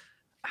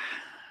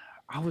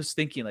 I was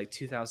thinking like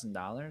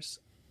 $2,000.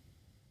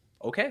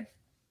 Okay.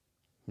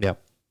 Yeah.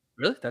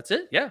 Really? That's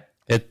it? Yeah.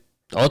 It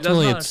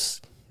ultimately, $2,000.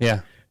 it's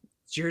yeah.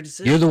 It's your You're the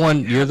decision. You one.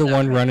 You're have the that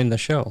one right. running the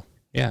show.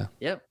 Yeah.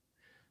 Yep.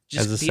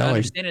 As a Just be seller.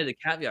 understanding the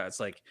caveats.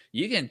 Like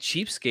you can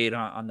cheapskate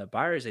on the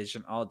buyer's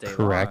agent all day long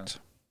Correct.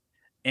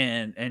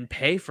 and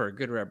pay for a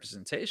good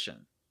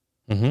representation.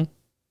 Mm-hmm. It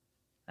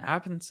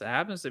happens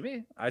to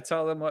me. I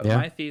tell them what Yeah.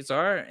 my fees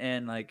are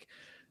and like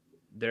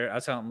I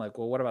tell them like,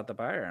 well, what about the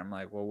buyer? I'm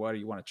like, well, what do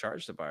you want to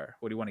charge the buyer?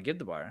 What do you want to give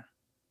the buyer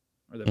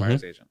or the Mm-hmm.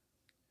 buyer's agent?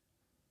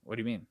 What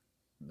do you mean?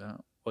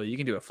 No. Well, you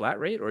can do a flat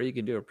rate or you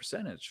can do a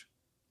percentage.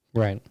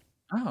 Right.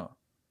 Oh,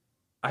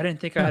 I didn't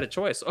think I Yeah. had a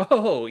choice.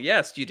 Oh,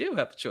 yes, you do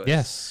have a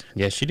choice.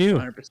 Yes, you do.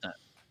 100%.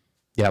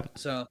 Yep.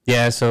 So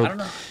Yeah. So I don't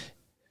know.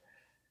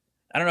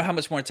 I don't know how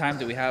much more time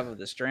do we have of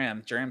this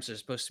Dram. Drams are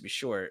supposed to be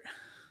short.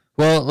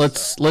 well,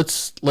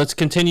 let's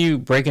continue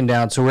breaking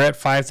down. So we're at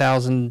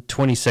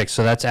 5,026.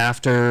 So that's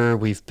after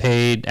we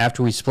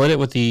split it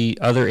with the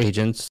other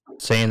agents,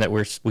 saying that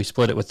we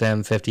split it with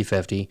them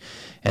 50-50,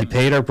 and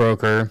paid our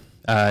broker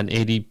an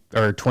 80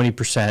 or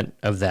 20%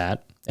 of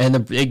that.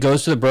 And it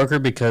goes to the broker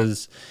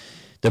because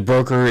the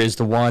broker is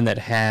the one that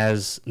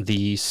has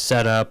the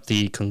setup,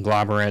 the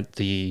conglomerate,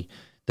 the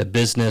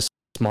business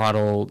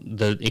model,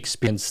 the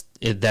experience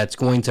that's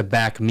going to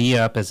back me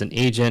up as an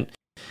agent.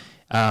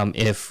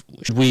 If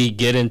we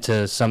get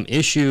into some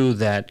issue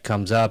that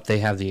comes up, they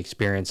have the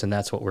experience, and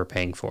that's what we're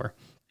paying for.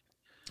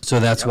 So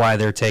that's why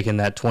they're taking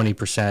that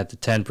 20%, the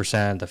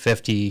 10%,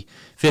 the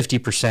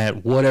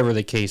 50%, whatever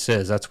the case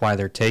is. That's why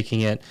they're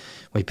taking it.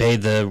 We pay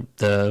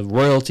the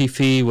royalty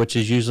fee, which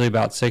is usually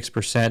about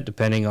 6%,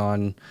 depending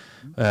on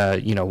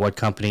what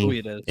company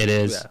it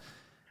is.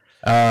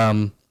 Yeah.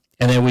 And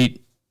then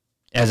we,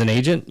 as an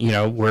agent,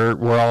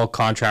 we're all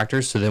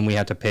contractors, so then we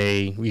have to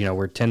pay. We're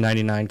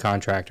 1099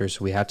 contractors,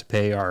 so we have to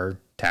pay our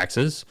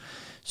taxes.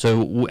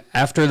 So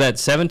after that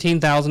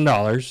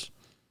 $17,000.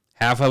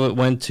 Half of it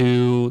went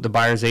to the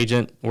buyer's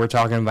agent. We're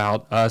talking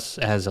about us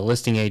as a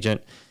listing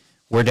agent.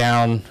 We're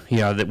down,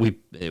 that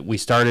we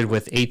started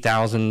with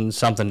 $8,000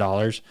 something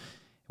dollars.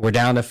 We're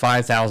down to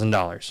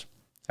 $5,000.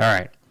 All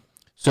right.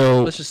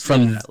 So let's just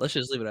leave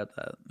it at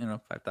that.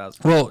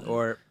 5,000. Well,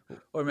 or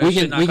maybe we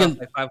can knock off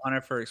like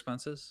 500 for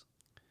expenses.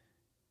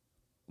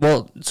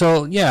 Well,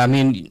 so yeah, I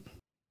mean,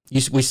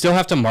 we still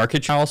have to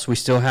market your house. We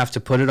still have to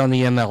put it on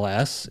the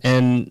MLS,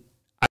 and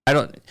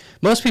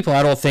most people,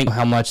 I don't think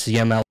how much the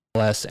MLS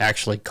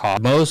actually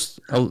cost.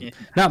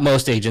 Not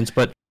most agents,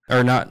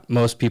 or not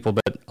most people,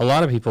 but a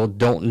lot of people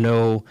don't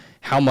know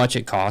how much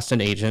it costs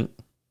an agent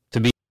to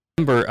be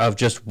a member of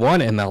just one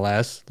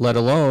MLS, let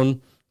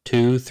alone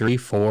 2, 3,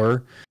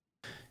 4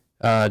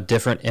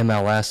 different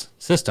MLS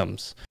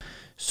systems.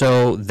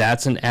 So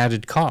that's an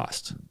added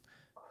cost.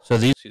 So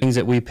these things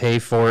that we pay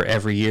for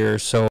every year.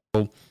 So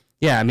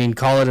yeah, I mean,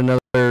 call it another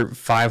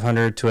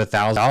 $500 to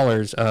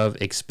 $1,000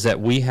 of expense that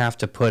we have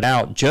to put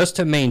out just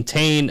to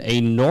maintain a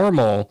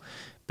normal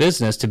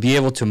business, to be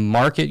able to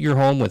market your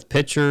home with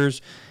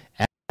pictures,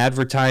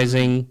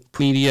 advertising,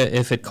 media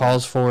if it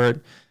calls for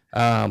it,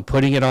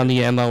 putting it on the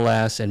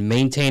MLS, and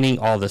maintaining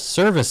all the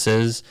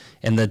services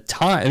and the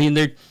time. I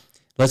mean,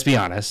 let's be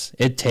honest,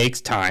 it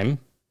takes time.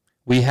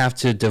 We have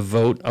to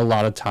devote a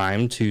lot of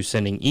time to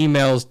sending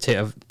emails,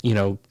 to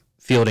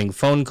fielding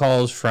phone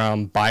calls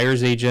from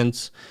buyer's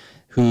agents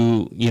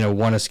who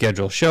want to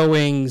schedule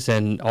showings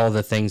and all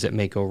the things that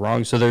may go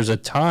wrong. So there's a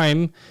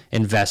time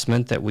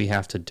investment that we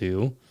have to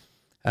do.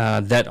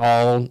 That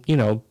all,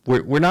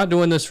 we're not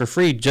doing this for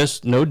free.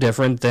 Just no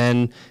different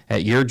than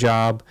at your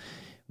job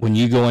when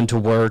you go into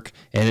work,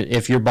 and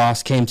if your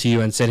boss came to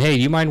you and said, "Hey,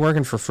 do you mind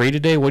working for free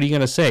today?" What are you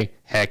going to say?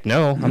 Heck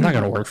no, I'm not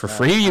going to work for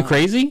free. Are you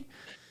crazy?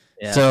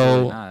 Yeah,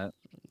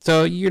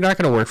 so you're not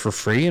going to work for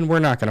free, and we're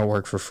not going to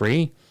work for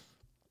free.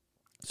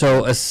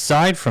 So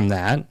aside from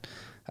that,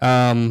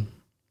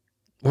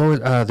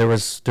 there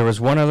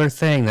was one other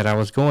thing that I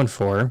was going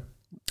for.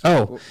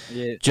 Oh,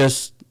 yeah.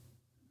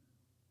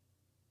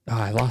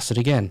 I lost it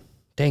again.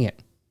 Dang it.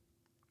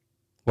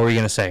 What were you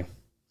going to say?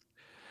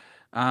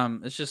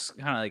 It's just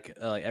kind of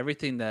like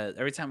everything that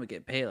every time we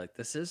get paid, like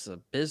this is a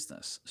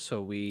business.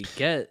 So we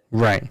get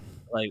right.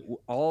 Like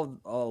a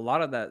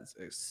lot of that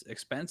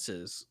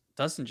expenses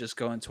doesn't just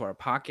go into our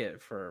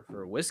pocket for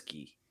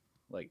whiskey.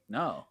 Like,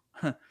 no,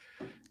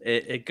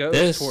 it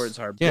goes towards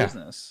our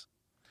business.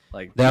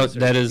 Like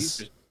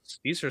these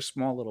are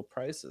small little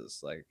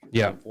prices. Like,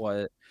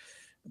 what?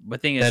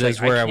 But thing is, that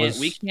is where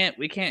we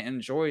can't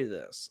enjoy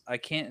this. I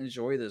can't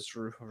enjoy this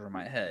roof over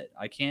my head.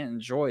 I can't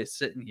enjoy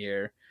sitting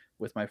here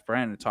with my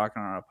friend and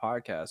talking on a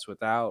podcast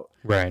without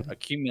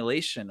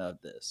accumulation of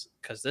this,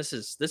 because this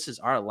is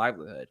our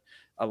livelihood.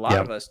 A lot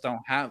of us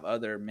don't have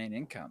other main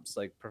incomes,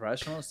 like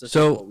professionals. This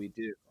is what we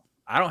do.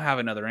 I don't have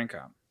another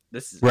income.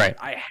 This is right.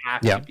 I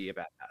have to be a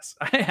badass.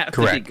 I have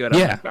to be good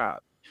at my job.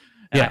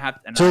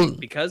 And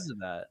because of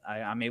that,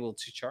 I'm able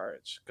to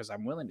charge because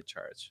I'm willing to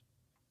charge.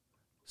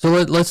 So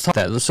let's talk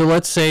that. So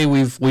let's say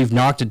we've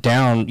knocked it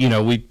down.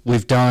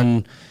 We've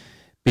done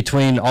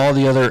between all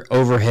the other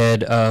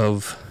overhead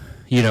of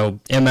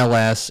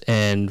MLS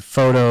and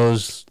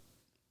photos.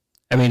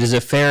 I mean, is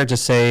it fair to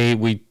say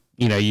we'll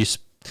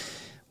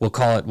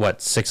call it what,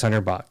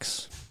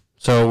 $600?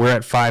 So we're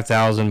at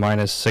 5,000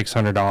 minus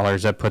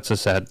 $600. That puts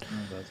us at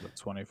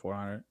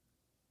 $2,400.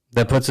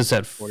 That puts us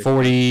at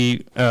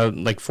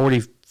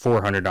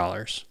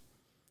 $4,400.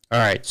 All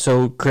right.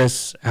 So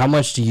Chris, how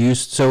much do you?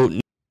 So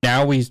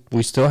now we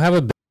still have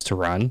a business to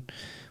run.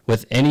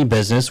 With any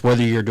business,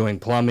 whether you're doing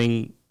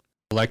plumbing,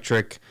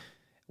 electric,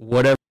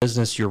 whatever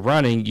business you're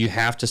running, you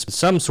have to spend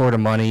some sort of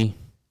money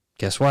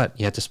guess what?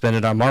 You have to spend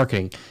it on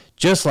marketing.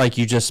 Just like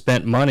you just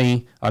spent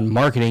money on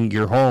marketing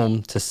your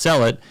home to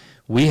sell it,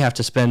 we have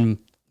to spend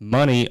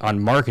money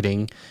on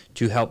marketing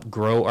to help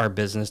grow our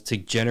business, to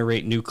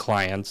generate new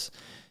clients.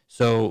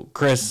 So,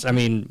 Chris, I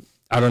mean,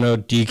 I don't know,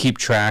 do you keep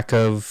track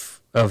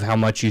of how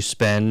much you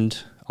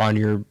spend on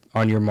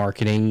your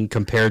marketing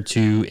compared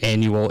to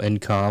annual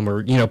income,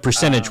 or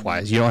percentage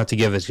wise? You don't have to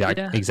give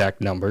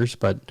exact numbers,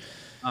 but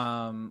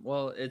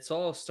Well, it's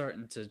all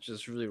starting to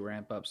just really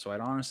ramp up. So I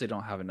honestly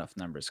don't have enough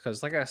numbers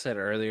because, like I said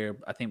earlier,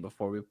 I think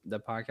before the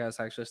podcast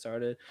actually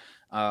started,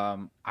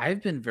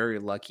 I've been very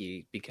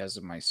lucky because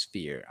of my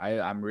sphere.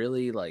 I'm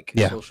really like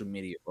yeah, social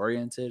media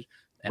oriented,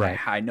 and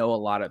right. I know a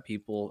lot of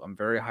people. I'm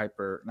very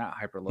not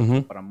hyper local,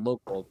 Mm-hmm. but I'm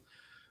local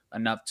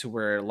enough to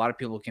where a lot of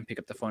people can pick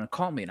up the phone and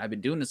call me, and I've been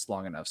doing this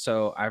long enough,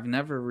 so I've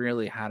never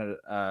really had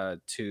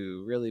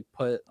to really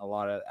put a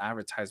lot of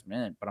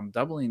advertisement in. But I'm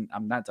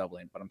not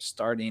doubling, but I'm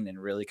starting and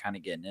really kind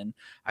of getting in.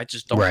 I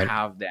just don't Right.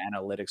 have the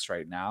analytics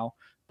right now,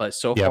 but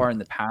so Yep. far in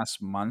the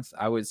past month,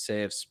 I would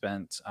say I've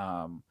spent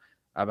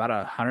about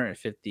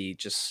 150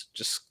 just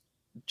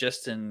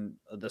in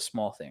the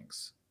small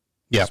things,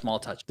 the Yep. small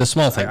touches. The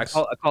small I things.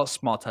 call it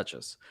small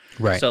touches.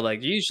 Right. So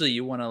like usually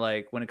you want to,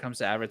 like, when it comes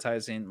to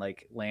advertising,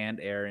 like land,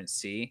 air, and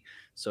sea.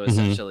 So Mm-hmm.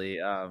 essentially,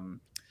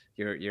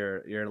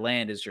 your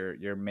land is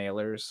your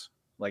mailers,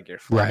 like your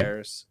Right.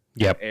 flyers.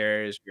 Your Yep.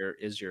 air is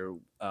your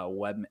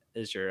web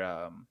is your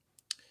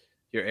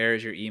air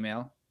is your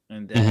email,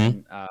 and Mm-hmm.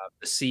 then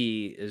the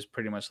sea is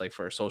pretty much like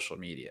for social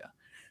media.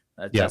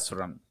 Yep.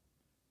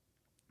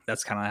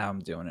 That's kind of how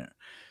I'm doing it.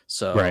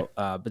 Right.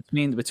 So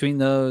between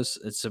those,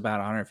 it's about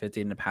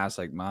 150 in the past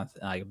like month.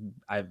 And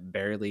I've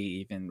barely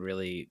even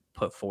really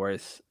put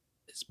forth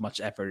as much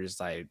effort as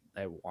I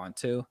want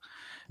to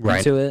Right.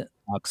 into it,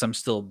 because I'm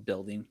still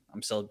building.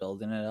 I'm still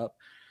building it up.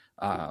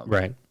 Um,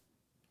 Right.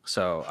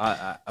 so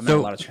I'm in a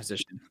So lot of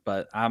transition,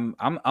 but I'm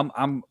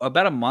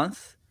about a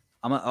month.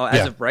 As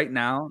yeah. of right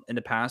now, in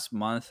the past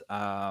month,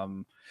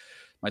 my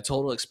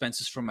total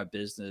expenses for my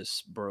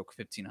business broke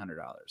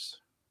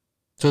 $1,500.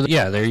 So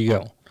yeah, there you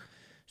go.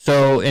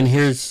 So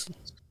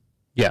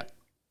yeah.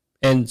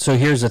 And so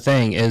here's the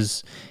thing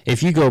is,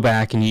 if you go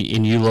back and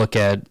you look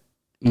at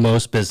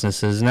most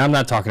businesses, and I'm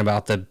not talking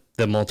about the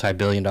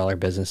multi-billion dollar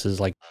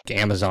businesses like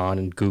Amazon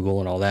and Google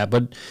and all that,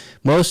 but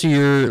most of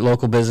your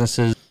local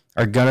businesses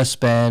are going to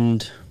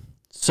spend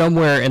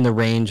somewhere in the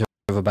range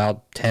of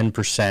about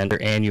 10% of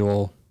their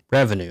annual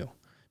revenue.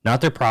 Not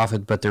their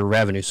profit, but their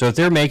revenue. So if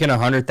they're making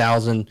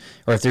 100,000,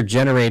 or if they're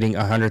generating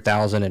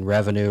 100,000 in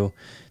revenue,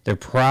 they're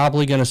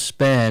probably going to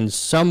spend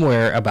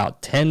somewhere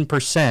about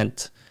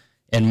 10%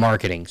 in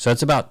marketing. So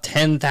it's about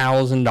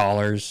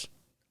 $10,000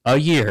 a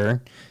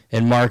year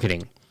in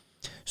marketing.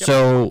 Yep.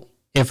 So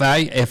if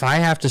I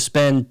have to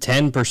spend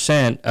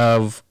 10%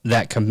 of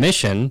that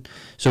commission,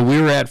 so we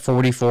were at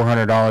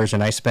 $4,400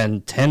 and I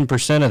spend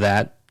 10% of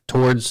that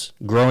towards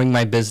growing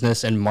my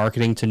business and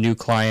marketing to new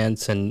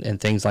clients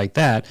and things like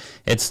that,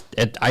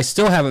 I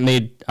still haven't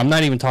made, I'm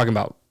not even talking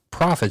about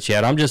profits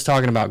yet. I'm just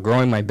talking about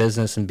growing my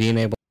business and being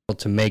able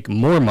to make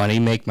more money,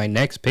 make my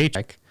next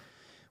paycheck.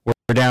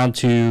 We're down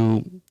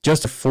to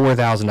just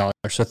 $4,000.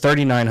 So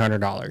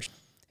 $3,900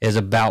 is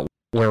about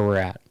where we're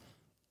at.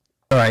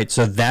 All right,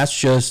 so that's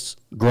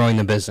just growing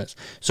the business.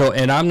 So,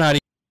 and I'm not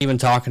even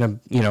talking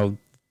to,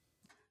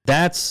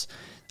 that's,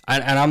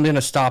 and I'm going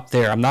to stop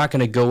there. I'm not going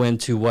to go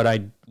into what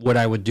I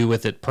would do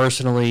with it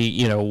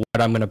personally,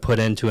 what I'm going to put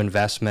into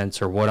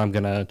investments, or what I'm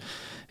going to,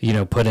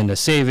 put into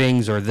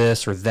savings, or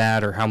this or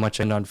that, or how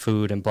much I spend on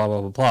food and blah, blah,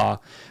 blah, blah.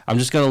 I'm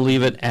just going to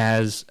leave it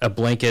as a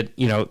blanket,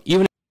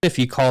 even if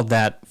you called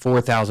that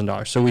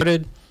 $4,000. So we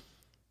started,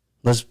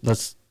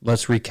 let's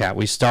recap.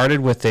 We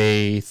started with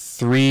a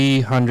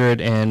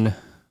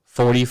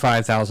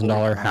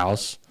 $345,000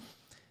 house,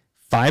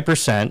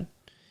 5%.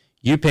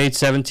 You paid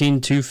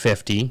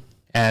 $17,250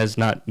 as,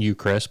 not you,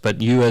 Chris,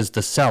 but you as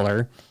the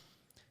seller.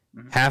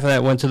 Mm-hmm. Half of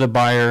that went to the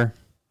buyer,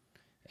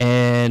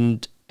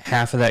 and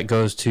half of that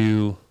goes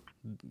to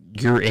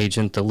your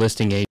agent, the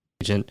listing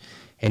agent,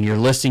 and your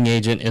listing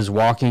agent is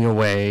walking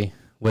away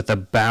with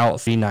about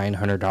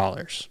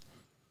 $3,900.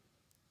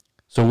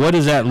 So what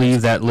does that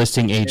leave that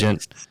listing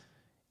agent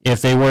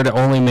if they were to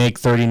only make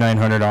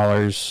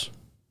 $3,900,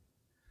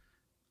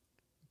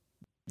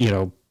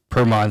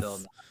 per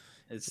month?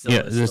 That's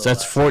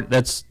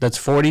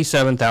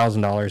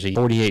 $47,000 a year.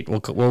 48.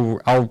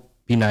 I'll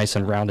be nice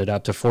and round it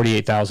up to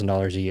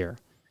 $48,000 a year.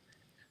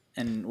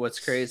 And what's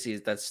crazy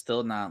is that's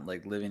still not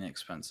like living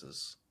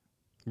expenses.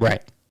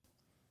 Right.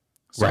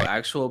 So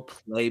actual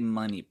play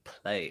money.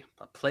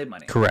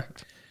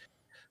 Correct.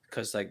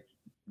 Because like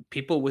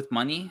people with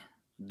money,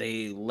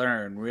 they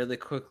learn really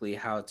quickly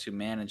how to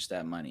manage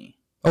that money.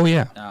 Oh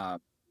yeah.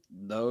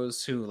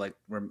 Those who like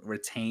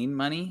retain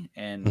money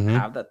and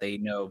have that, they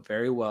know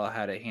very well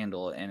how to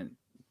handle it. And have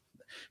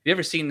you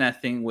ever seen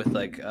that thing with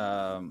like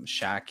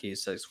Shaq? He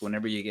says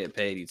whenever you get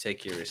paid, you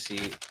take your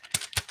receipt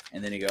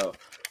and then you go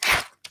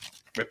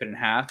rip it in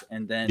half,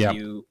 and then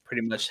you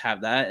pretty much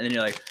have that, and then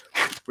you're like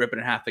rip it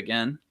in half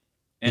again,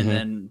 and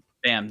then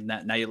bam,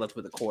 now you're left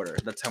with a quarter.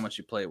 That's how much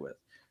you play with.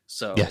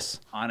 So Yes.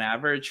 on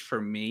average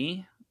for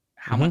me,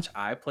 how much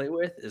I play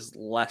with is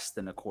less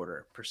than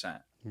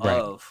 0.25% Right.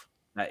 of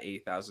that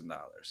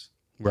 $8,000.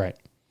 Right.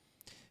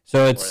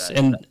 So it's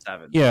and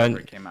yeah, and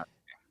it came out.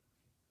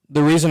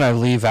 the reason I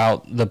leave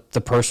out the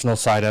personal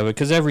side of it,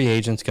 because every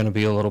agent's going to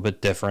be a little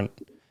bit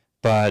different,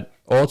 but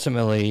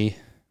ultimately,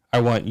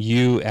 I want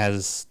you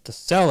as the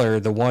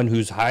seller, the one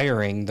who's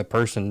hiring the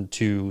person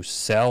to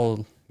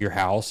sell your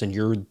house, and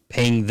you're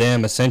paying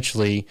them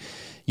essentially,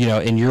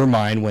 in your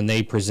mind when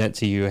they present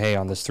to you, hey,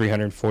 on this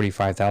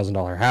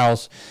 $345,000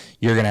 house,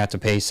 you're going to have to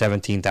pay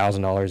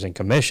 $17,000 in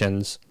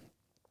commissions.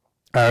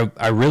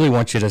 I really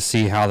want you to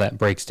see how that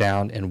breaks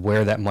down and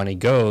where that money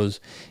goes.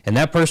 And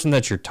that person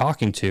that you're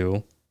talking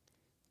to,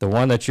 the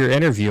one that you're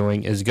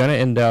interviewing, is going to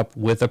end up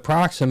with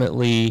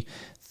approximately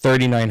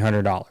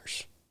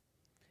 $3,900.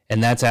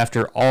 And that's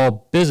after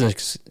all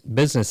business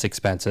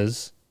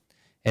expenses.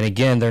 And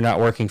again, they're not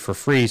working for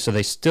free, so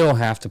they still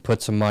have to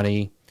put some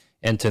money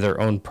into their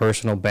own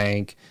personal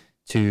bank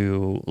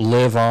to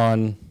live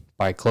on,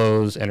 buy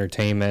clothes,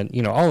 entertainment,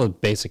 all the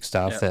basic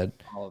stuff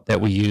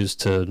that we use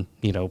to,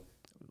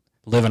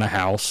 live in a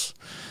house,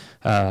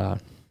 or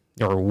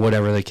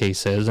whatever the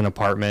case is, an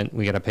apartment.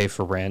 We got to pay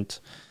for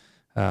rent,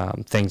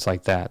 things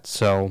like that.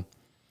 So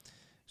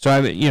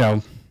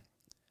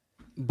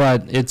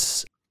but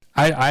it's,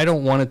 I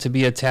don't want it to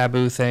be a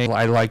taboo thing.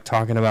 I like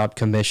talking about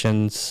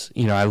commissions.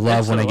 I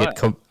love when I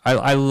get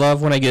I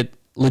love when I get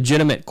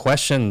legitimate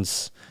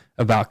questions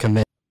about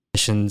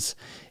commissions.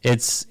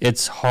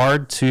 It's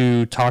hard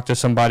to talk to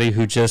somebody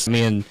who just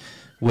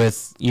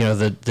with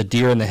the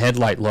deer in the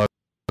headlight look,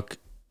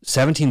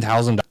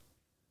 $17,000,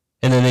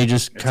 and then they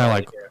just kind of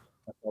like,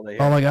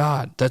 oh my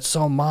God, that's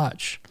so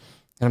much.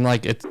 And I'm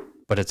like,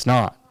 but it's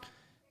not.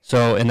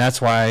 So, and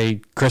that's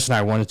why Chris and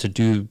I wanted to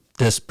do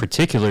this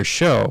particular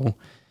show,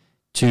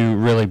 to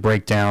really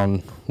break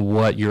down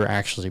what you're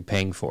actually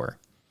paying for.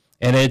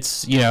 And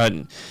it's,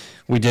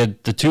 we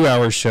did the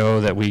 2-hour show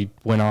that we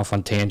went off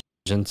on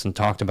tangents and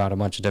talked about a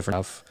bunch of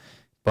different stuff,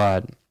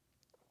 but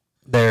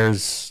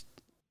there's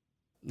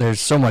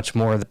so much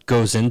more that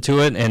goes into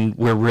it, and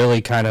we're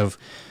really kind of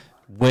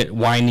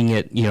winding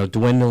it,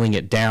 dwindling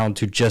it down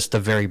to just the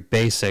very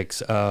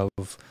basics of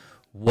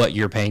what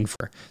you're paying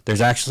for.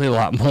 There's actually a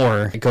lot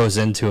more that goes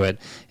into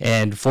it,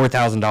 and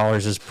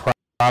 $4,000 is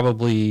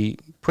probably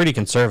pretty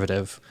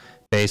conservative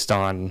based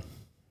on,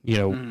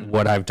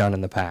 what I've done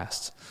in the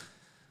past.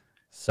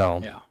 So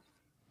yeah,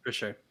 for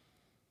sure.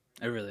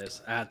 It really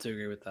is. I have to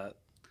agree with that.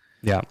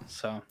 Yeah.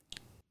 So,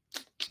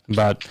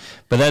 but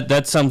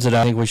that sums it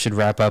up. I think we should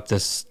wrap up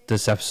this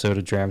episode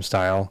of Dram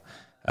Style.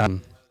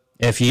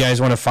 If you guys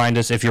want to find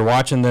us, if you're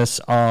watching this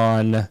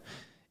on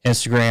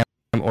Instagram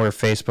or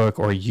Facebook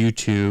or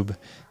YouTube,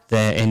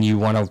 and you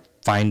want to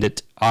find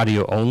it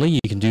audio only,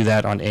 you can do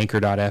that on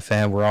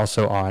anchor.fm. We're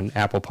also on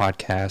Apple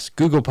Podcasts,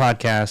 Google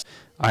Podcasts,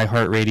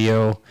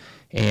 iHeartRadio,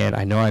 and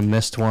I know I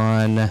missed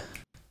one.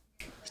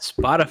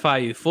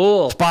 Spotify, you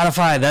fool.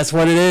 Spotify, that's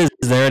what it is.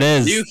 There it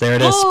is.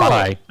 It is,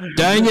 Spotify.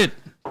 Dang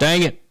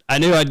it. I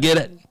knew I'd get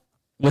it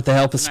with the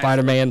help of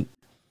Spider-Man.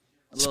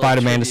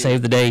 Spider-Man to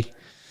save the day.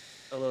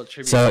 A little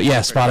tribute. So, yeah,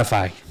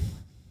 Spotify.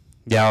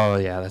 Yeah, oh,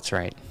 yeah, that's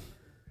right.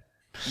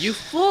 You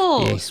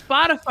fool! Yeah.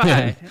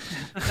 Spotify.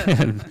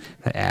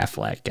 The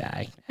Affleck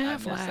guy. I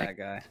miss that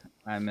guy.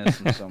 I miss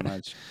him so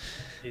much.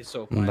 He's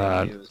so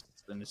funny. He was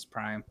in his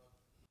prime.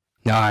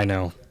 No, I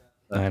know.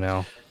 I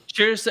know.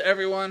 Cheers to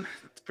everyone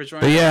for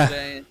joining us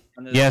today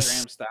on this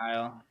Dram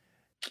Style.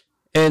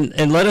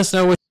 And let us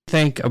know what you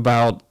think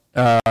about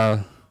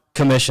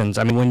commissions.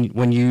 I mean,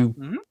 when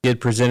you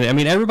get presented, I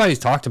mean, everybody's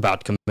talked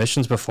about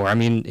commissions before. I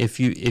mean, if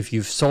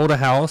you've sold a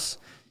house,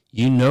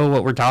 you know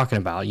what we're talking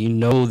about. You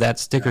know that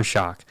sticker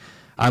shock.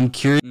 I'm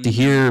curious to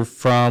hear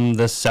from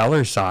the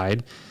seller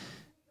side.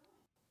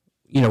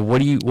 What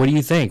do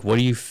you think? What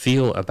do you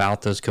feel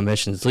about those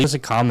commissions? Leave us a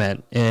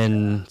comment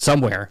in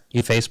somewhere,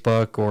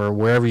 Facebook or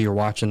wherever you're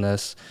watching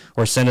this,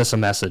 or send us a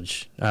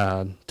message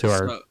to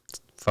our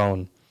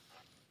phone.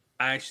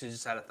 I actually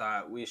just had a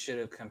thought. We should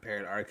have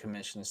compared our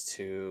commissions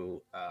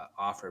to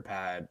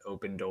OfferPad,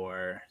 Open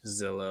Door,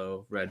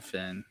 Zillow,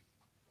 Redfin.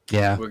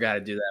 Yeah, we got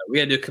to do that. We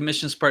got to do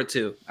commissions part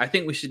 2. I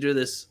think we should do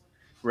this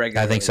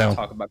regularly. I think so.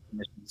 Talk about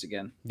commissions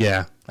again.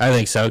 Yeah, I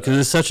think so, because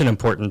it's such an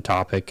important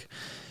topic.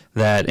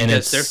 Their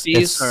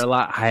fees are a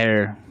lot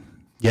higher.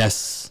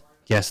 Yes,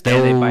 they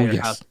buy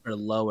your house for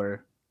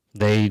lower.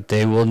 They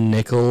will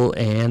nickel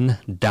and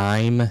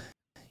dime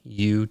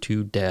you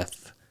to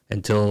death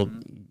until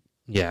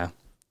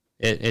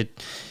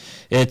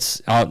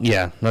it's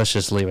let's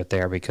just leave it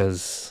there,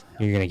 because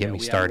you're gonna get me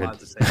started.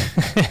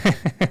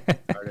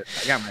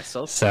 I got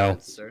myself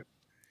started, sir.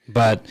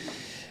 But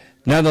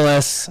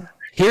nonetheless,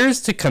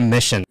 here's to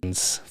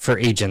commissions for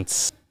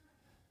agents.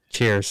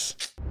 Cheers.